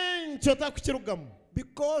 Ahabw'enki otakukirugamu.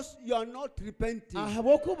 Because you are not repenting.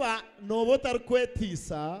 Ahabw'okuba nooba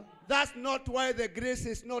otarikwetiisa, That's not why the grace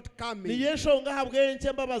is not coming. niyo ensonga ahabw'enki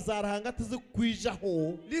embabazi za Ruhanga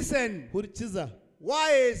tizikukwijaho. Listen, Hurikiza.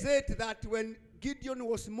 why is it that when Gideon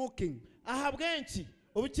was smoking Ahabw'enki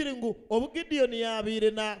obukiri ngu obu Gideoni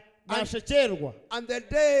yabaire nashekyerwa and the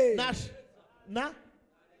day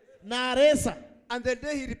nareesa and the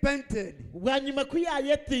day he repented, bwanyuma ku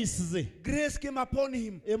yayetiisize grace came upon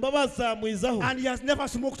him embabazi zamwizaho and he has never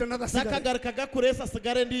smoked another cigarette. nakagarukaga kureesa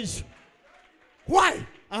sigara endiijo. Why?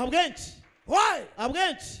 Ahabw'enki Why?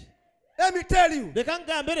 ahabw'enki Let me tell you, leka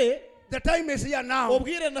nkugambire the time is here now.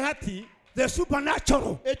 obwire na hati The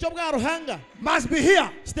supernatural ekyo bwa Ruhanga must be here,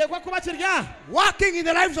 kiteekwa kuba kiri aha working in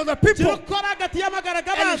the lives of the people kirikukora hagati y'amagara and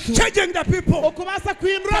g'abantu changing the people, okubaasa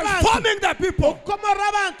kuhindura abantu transforming the people. okukomorra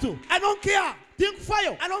abantu. I don't care.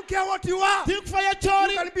 Tinkufayo I don't care what you are. tinkufayo You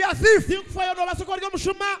kyori can be a thief. tinkufayo noobaasa kuba ori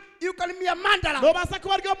omushuma You can be a mandala. noobaasa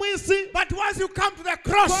kuba ori omwisi But once you come to the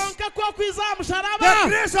cross, konka kwokwiza aha the musharaba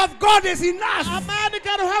grace of God is enough. amaani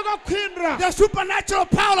ga Ruhanga okuhindura The supernatural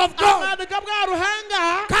power of God amaani ga bwa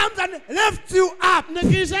Ruhanga comes and lifts you up,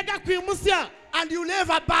 nigiija gakwimusya and you live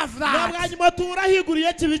above that. nobwanyuma otuura haiguru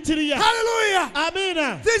y'ekibi kiriya. Hallelujah.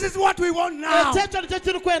 Amina. This is what we want now. Ekyo nikyo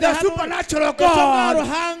kirikwenda The hano. supernatural Ekyo bwa God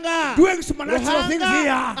Ruhanga doing supernatural things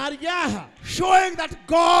Ruhanga here, ari aha showing that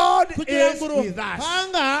God kugira is ngu with us.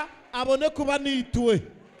 Ruhanga abone kuba niitwe.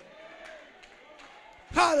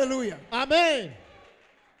 Hallelujah. Amen.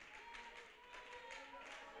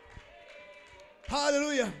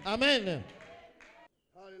 Hallelujah. Amen.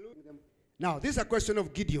 Now, this is a question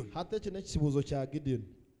of Gideon. Hati eki n'ekibuuzo kya Gideon.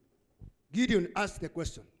 Gideon asked the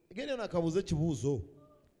question. Gideon akabuuza ekibuuzo.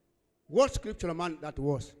 What scriptural man that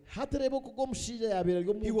was? Hati reeba oku omushaija yabeera ari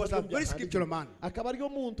omuntu He was a w'ebyahandikirwe. very scriptural man. Akaba ari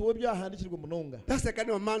omuntu w'ebyahandikirwe munonga. That's the kind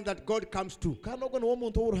of man that God comes to. Kandi ogwo niwo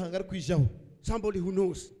omuntu ow'Uruhanga arikwijaho. Somebody who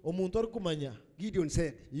knows. Omuntu arikumanya. Gideon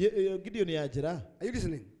said, Gideon yagira. are you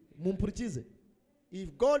listening? Mumpurikize.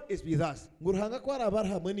 If God is with us, Ngu Ruhanga ko araba ari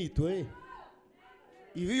hamwe niitwe.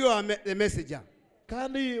 if you are the messenger,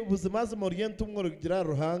 Kandi buzimazima ori entumwa rugira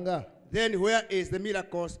Ruhanga. then where is the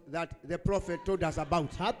miracles that the prophet told us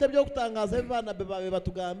about? hata byo kutangaza ebana bebabe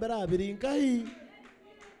batugambira birinkahi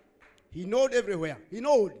He knowed everywhere. He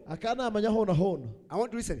knowed. akana amanya hona hona I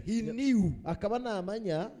want to listen. He knew. akaba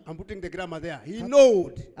namanya I'm putting the grammar there. He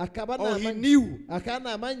knowed. akaba Or he namanya knew.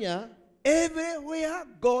 akana amanya Everywhere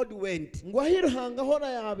God went, ngwahiruhanga hona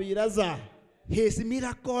yabiraza his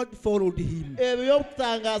miracle followed him. ebyo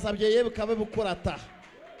kutangaza byeye bikabe bukurata.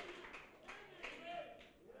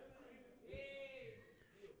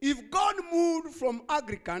 If God moved from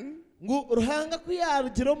Anglican Ngu ruhanga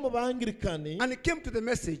kuyarugiro mu bangirikani and came to the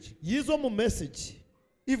message, yizo mu message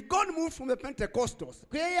if God moved from the Pentecostals,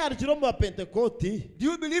 kuyarugiro mu Pentekoti do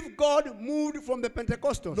you believe God moved from the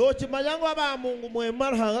Pentecostals? no kimanya ngo abamungu mwema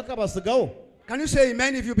ruhanga kabasigaho Can you say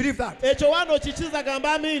amen if you believe that? ekyo wano kikiza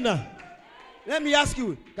gamba amina. Let me ask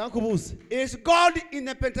you, Kankubuze is God in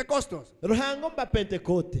the Pentecostals? ruhanga mu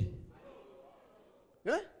Pentekote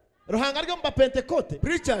Eh? ruhanga ryo mu Pentekote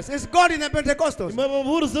Preachers, is God in the Pentecostals?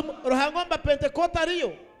 muburuze ruhanga mu Pentekote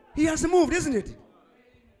ariyo He has moved, isn't it?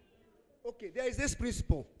 Okay, there is this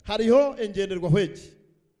principle. hariho engenderwa hweki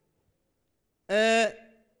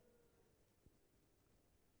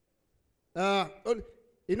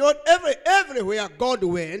You know, everywhere God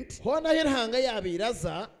went, hona hiruhanga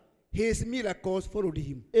yabiraza his miracles followed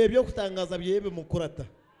him. ebyo kutangaza byebe mukurata.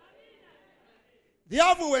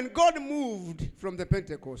 Therefore, when God moved from the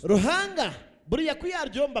Pentecost, ruhanga buriya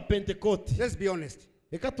kuyarugiro mu Pentekote let's be honest.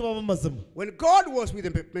 reka tuba amazima When God was with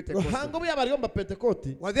the Pentecost, ruhanga buriya bariyo mu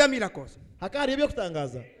Pentekote were there miracles? hakari ebyo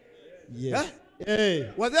kutangaza yes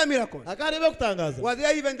Huh? Were there miracles? hakari ebyo kutangaza Were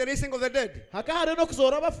there even the raising of the dead? hakari no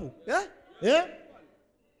kuzoora abafu Yeah? yeah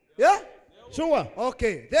Yeah? sure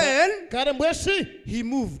Okay. Then kare mbweshi he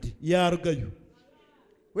moved. yarugayo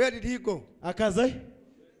Where did he go? akaze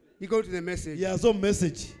He go to the message. yazo mu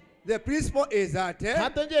message The principle is that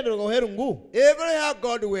hata ngenderwa heru ngu everywhere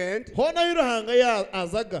God went, hona y'uruhanga ya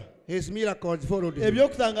azaga his miracles followed him. ebyo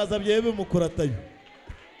kutangaza byebe mukuratayo.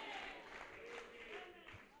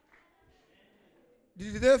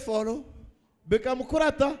 Did they follow?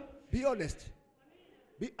 bikamukurata Be honest.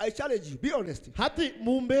 I challenge you. Be honest. hati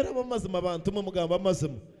mumbera bamazima abantu mu mugamba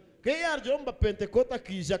amazima ke yaryo mu Pentekote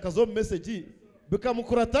akija akazo mu message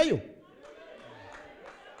bikamukuratayo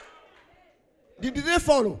Did they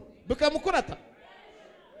follow? bikamukurata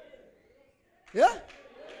Yeah?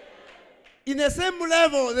 In the same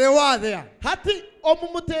level they were there. hati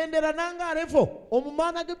omumutendera nangarevo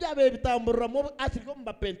omumana gebyabe bitamburira mu akiriko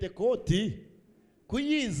mu Pentekote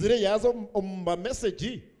kuyizire yazo mu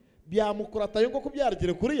message byamukuratayo ngo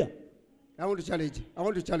kubyarigire kuriya. I want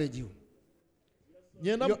to challenge you.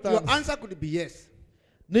 Nyenda Your mutangaza answer could be yes.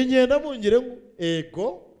 ni nyenda mungire ngo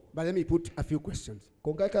ego But let me put a few questions.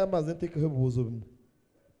 konka kamaze nteke hebuzo bimwe.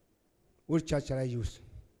 Which church shall I use?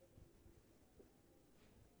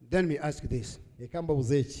 Then me ask this. Ekamba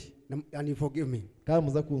buzeki And you forgive me.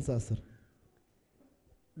 kamuza kunsasara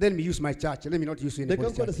Then me use my church. Let me not use ndeka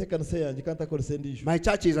anybody's nkore church. sekanisa yanjye kanta kore sendisho My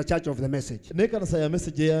church is a church of the message. nekanisa ya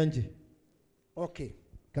message yanjye Okay.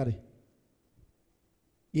 kare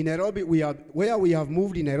In Nairobi, where we have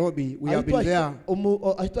moved in Nairobi, we have been there.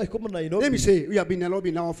 ahito ahiko mu Nairobi. Let me say, we have been in Nairobi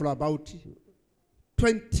now for about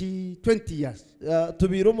 20 years.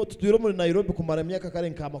 tubiro muri Nairobi kumara emyaka kare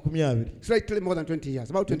nka 20 Slightly more than 20 years,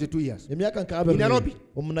 about 22 years. emyaka nka In Nairobi?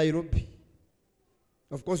 mu Nairobi.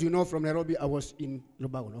 Of course, you know from Nairobi, I was in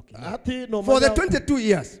Lubagon. Okay. hati no For the 22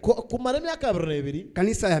 years, kumara emyaka 22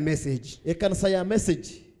 Kanisa ya message, ekanisa ya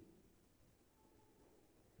message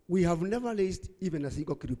we have never raised even a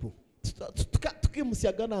single cripple.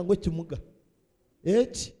 tukimusyaga nangwe kimuga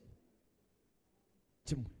eki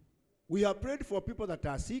kimwe. We have prayed for people that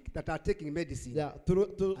are sick, that are taking medicine. Ya,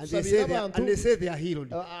 And they say they are healed.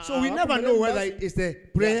 So we never know whether it is the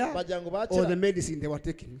prayer or the medicine they were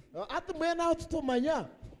taking. ati mwe naho tutumanya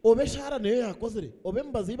obe shara niyo yakozere obe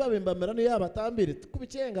mbazi babembamera niyo yabatambire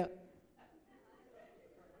tukubicenga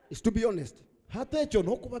It's to be honest, hata ekyo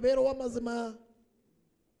nokubabera w'amazima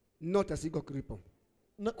not a single cripple.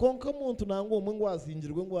 konka omuntu nangwa omwe ngo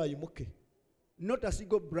azingirwe ngo ayimuke Not a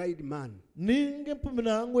single blind man ninga empumi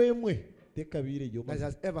nangwa emwe tekabire yo that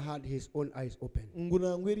has ever had his own eyes open. ngo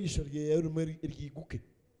nangwa erisho rye ryiguke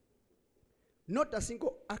Not a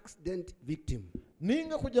single accident victim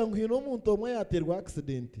ninga kugira ngo hino omuntu omwe yaterwa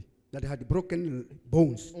accident that had broken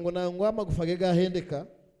bones. ngo nangwa amagufa ge gahendeka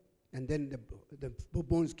And then the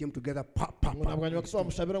bones came together. Pa, pa, ngo pa. nabwo bakusaba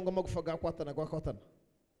mushabira ngo amagufa gakwatana.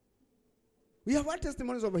 We have had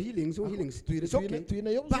testimonies of healings. So healings. It's okay.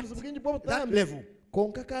 Tuine yo But buzuzi bwingi bwo that butambi level,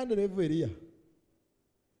 konka kandi level eriya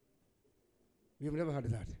we have never had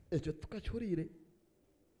that. ekyo tukachurire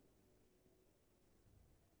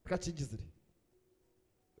kakigizire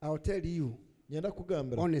I'll tell you nyenda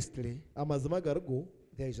kugambira honestly, amazima gargo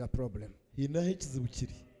there is a problem. hinaho ikizibu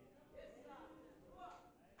kiri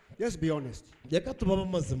Just be honest. reka tubabe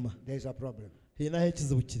amazima There is a problem. hinaho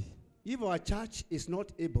ikizibu kiri If our church is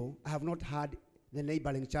not able, I have not heard the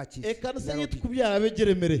neighboring churches. ekanisa They are yitu not- kubyara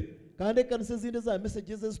begeremere kandi ekanisa zindi za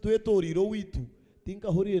messages zitwetoriro witu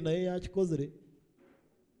tinkahurire naye yakikozere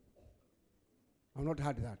I've not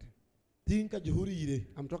heard that. tinkagihurire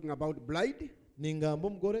I'm talking about blind, ningamba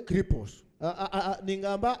omugore cripples.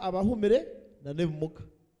 ningamba abahumire na n'ebimuga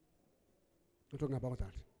I'm talking about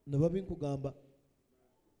that. nabo binkugamba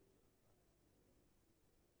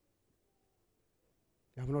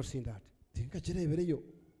I have not seen that. tinkakirebereyo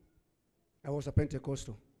I was a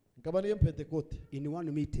Pentecostal. nkaba niyo pentekote In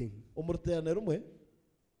one meeting, omu ruteerane rumwe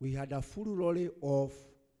we had a full lorry of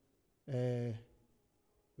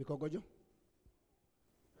mikogojo.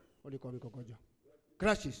 What do you call mikogojo?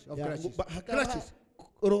 Crashes of crashes. Crashes.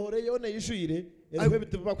 rohore yona yishuire eriho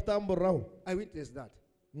ebitibu bakutamburiraho I witnessed that.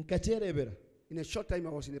 nkakirebera In a short time, I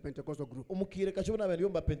was in the Pentecostal group. omukire kashobona abantu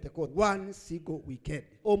yomba pentekote One single weekend.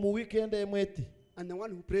 omu weekend emweti And the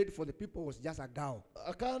one who prayed for the people was just a girl.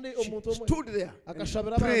 kandi She omuntu omwe stood there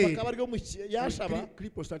akashabira and abantu prayed. akaba ari omu And yashaba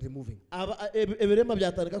cripples started moving. ebirema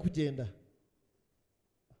byatandika kugenda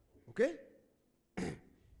Okay?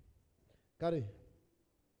 kare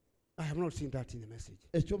I have not seen that in the message.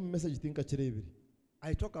 ekyo mu message tinkakirebire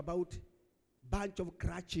I talk about bunch of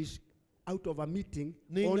crutches out of a meeting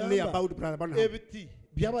Ningamba. only about Brother Branham. ebiti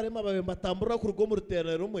byabarema babe batambura ku rugo mu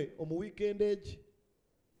ruteerane rumwe omu weekend egi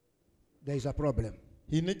There is a problem.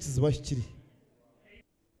 hiine ekiziba kikiri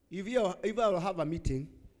If I will have a meeting,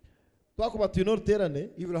 twakuba twine oruteerane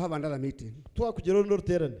if you will have another meeting, twakugira orundi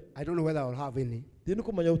oruteerane I don't know whether I will have any. tindi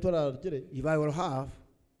kumanya butorarugire If I will have,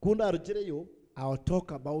 kundi arugireyo I will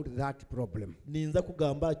talk about that problem. ninza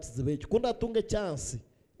kugamba aha kiziba ekyo kundi atunga echansi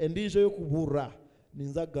endiijo y'okuburra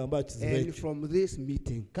ninza kugamba aha kiziba And ekyo from this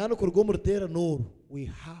meeting, kandi kuruga omu ruteerane oru we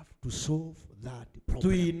have to solve that problem.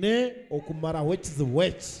 twine okumaraho ekizibu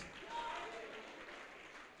eki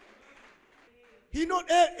He know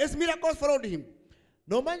his miracles followed him.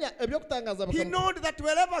 nomanya ebyokutangaza He know that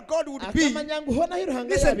wherever God would be, akamanya ngu hona ahi ruhanga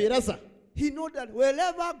Listen. yabiraza he know that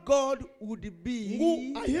wherever God would ngu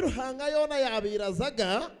be, ahi ruhanga yoona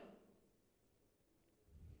yabirazaga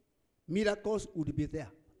miracles would be there.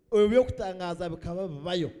 ebyokutangaza bikaba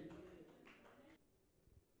bibayo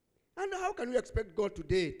And how can we expect God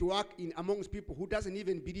today to work in amongst people who doesn't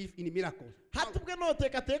even believe in miracles? hati bwe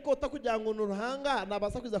nooteekateeka ota kugira ngu niruhanga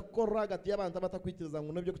nabaasa kuza kukorera hagati y'abantu abatakwikiriza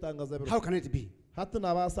ngu n'ebyokutangaza biri How can it be? hati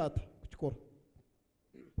nabaasa ata kukikora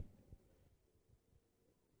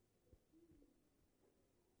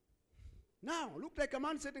Now, look like a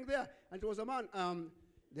man sitting there, and it was a man.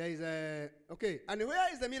 There is a okay. And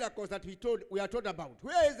where is the miracles that we are told about?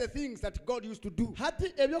 Where is the things that God used to do? hati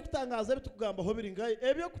ebyokutangaza ebitukugambaho biri nkahi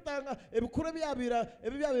ebyokutanga ebikuru ebyabira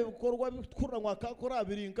ebi byaba ebikorwa bitukurra ngu akakora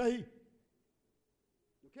biri nkahi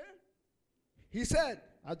Okay. He said,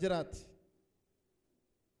 agira ati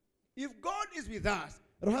if God is with us,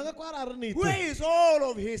 ruhanga ko harari niite where is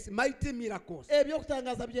all of His mighty miracles?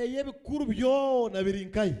 ebyokutangaza byeye ebikuru byona biri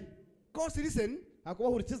nkahi Because listen,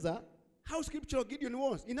 hakubahurikiza how scriptural Gideon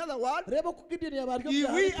was. In other words, reba uko Gideon yabaryo if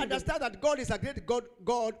we understand that God is a great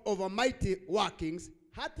God of mighty workings,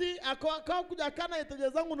 hati ako kujya kana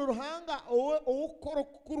yitegereza ngo nuruhanga ukora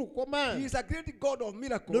kukuru He koma is a great God of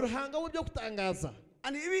miracles. nuruhanga w'ibyo kutangaza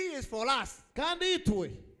And if He is for us, kandi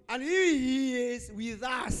itwe and if He is with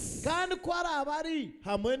us, kandi ko ari abari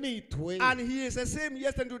hamwe n'itwe and He is the same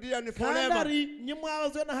yesterday, today, and kandi forever, ari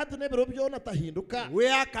nyimwazo na hati n'ebiro byona tahinduka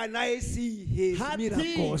where can I see His hati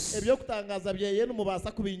miracles? ebyo kutangaza byeye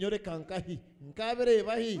numubasa kubinyoreka nkahi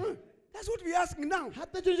nkabireba hi That's what we're asking now.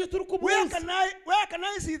 hati ekyo nikyo turi Where kubuuza can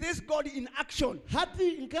I see this God in action?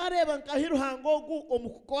 hati nkareba nkahi ruhanga ogu omu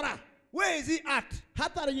kukora Where is He at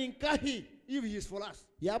hati ari nkahi if He is for us?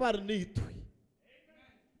 yaba ari n'itwe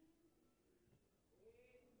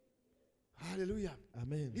Hallelujah.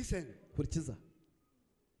 amen Listen, kurikiza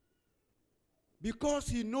because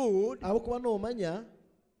He knows ahakuba nomanya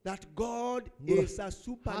that God Ruhanga. is a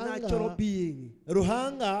supernatural being.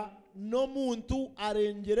 ruhanga n'omuntu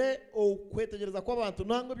arengere okwetegereza kw'abantu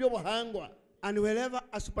nangwa ebyobuhangwa And wherever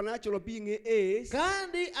a supernatural being is,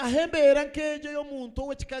 kandi ahembeera nk'egyo y'omuntu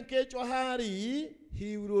ow'ekika nk'ekyo ahari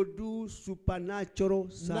He will do supernatural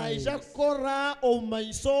signs. naija kukora omu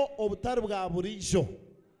maiso obutari bwa buriijo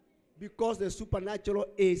Because the supernatural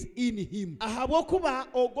is in Him. ahabw'okuba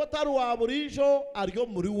ogwo otari wa buriijo ari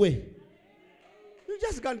omuri we You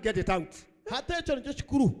just can't get it out. hati ekyo nikyo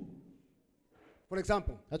kikuru For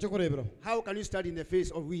example, Acho kurebera. how can you stand in the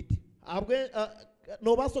face of weed Abwe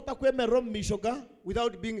no basota kwemerera mu mishoga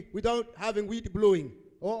without having weed blowing?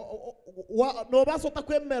 no basota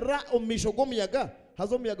kwemerera mu mishogo muyaga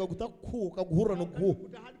hazo muyaga gutakuka guhura no guhu.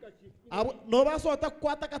 No basota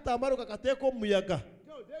kwata katambaro kakateko muyaga.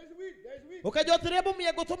 No, there is weed. Ukajotereba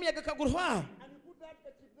muyaga to muyaga kagurwa. And you put that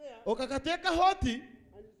kerchief there, Ukakateka hoti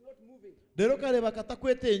and it's not moving. rero kareba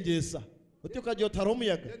katakwetengesa. Uti ukajotara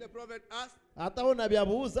muyaga. Then the prophet asked, Ataho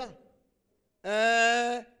nabyabuza.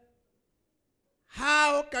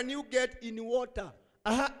 how can you get in water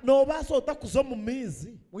Aha no basota kuzo mu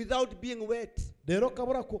mizi. without being wet? Rero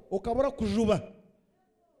ukabura kujuba.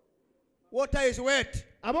 Water is wet.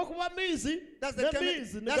 Abo kuba mizi. That's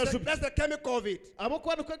the chemical of it. Abo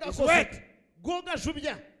kwanu kwega It's kose. wet. Goga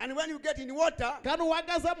jubya. And when you get in water, Kanu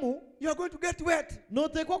wagazamu you are going to get wet. no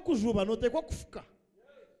tekwa kujuba no tekwa kufuka.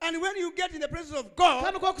 And when you get in the presence of God,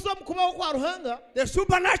 Kanu kwa kuzo mukuba kwa ruhanga. the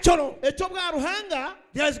supernatural, Echo bwa ruhanga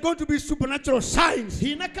there is going to be supernatural signs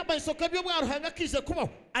hina kama isoka byo bwa ruhanga kize kubaho.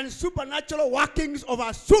 and supernatural workings of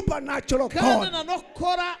our supernatural Kandi God. na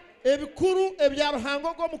nokora ebikuru ebya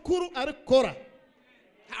ruhanga go mukuru ari kora.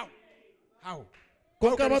 How? How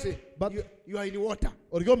Koka can you bat- say bat- you are in water?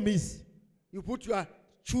 Oryo mizi. You put your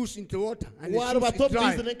shoes into water and the Waru shoes bato is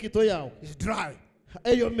dry. mizi nenkito yawo. It's dry.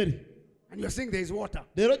 Eyo meri. And you are saying there is water.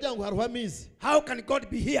 Rero jangu haruha mizi. How can God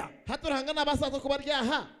be here? Hatu ruhanga nabasa to kubarya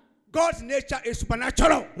ha. God's nature is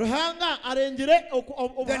supernatural. Ruhanga arengire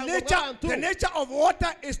The nature of water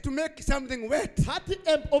is to make something wet. Hati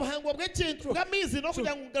obuhango bw'ekintu bw'amizi no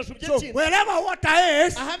kugira ngo gashubye So ekintu. wherever water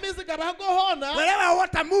is, Aha mizi gabaho gohona. wherever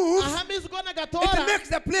water moves, Aha mizi gona it gatora. makes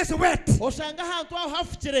the place wet. Oshanga ahantu aho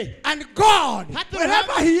hafukire. And God, Hati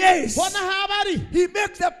wherever He is, Bona habari. He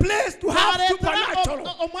makes the place to have supernatural.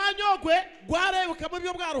 Omwanya ogwe gwarebuka mu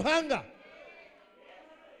byo bwa ruhanga.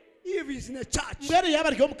 If He's in a church, Mbere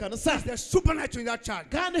yabari mu kanisa. there's supernatural in that church.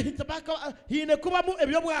 Kandi hitabaka hine kubamu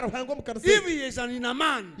ebyo bwa ruhanga mu kanisa. If He is in a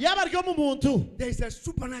man, Yabari mu muntu. there is a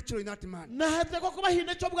supernatural in that man. Na hate ko kuba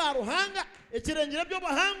hine cyo bwa ruhanga ekirengere byo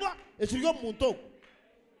buhangwa ekiryo mu muntu.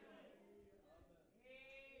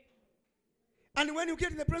 And when you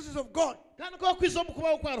get in the presence of God, Kandi ko kwizo mu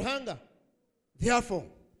kubaho kwa ruhanga. therefore,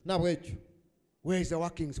 Nabwekyo. where is the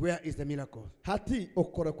workings? Where is the miracle? Hati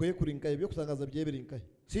okora kwe kurinkaye byo kutangaza byebirinkaye.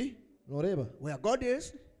 See, Noreba. where God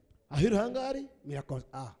is, Ahiruhanga ari miracles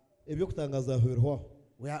are. ebyo kutangaza hirwaho.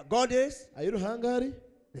 Where God is, Ahiruhanga ari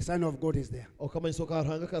the sign of God is there. okamanyiso ka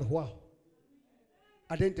ruhanga karwaho.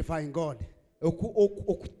 Identifying God.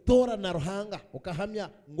 Okutora na ruhanga okahamya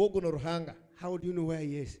ngogo na ruhanga. How do you know where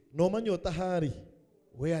He is? Nomanya otahari.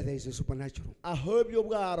 Where there is a supernatural. Aho byo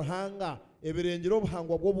bwa ruhanga ebirengero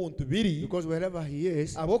buhangwa bw'obuntu biri. Because wherever He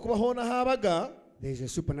is, Abo kubaho na habaga there is a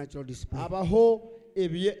supernatural display. abaho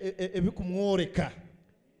ebikumworeka.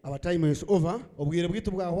 Our time is over. Obwire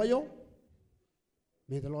bwitu bwahwayo.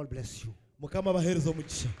 May the Lord bless you. Mukama bahereza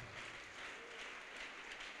omugisha.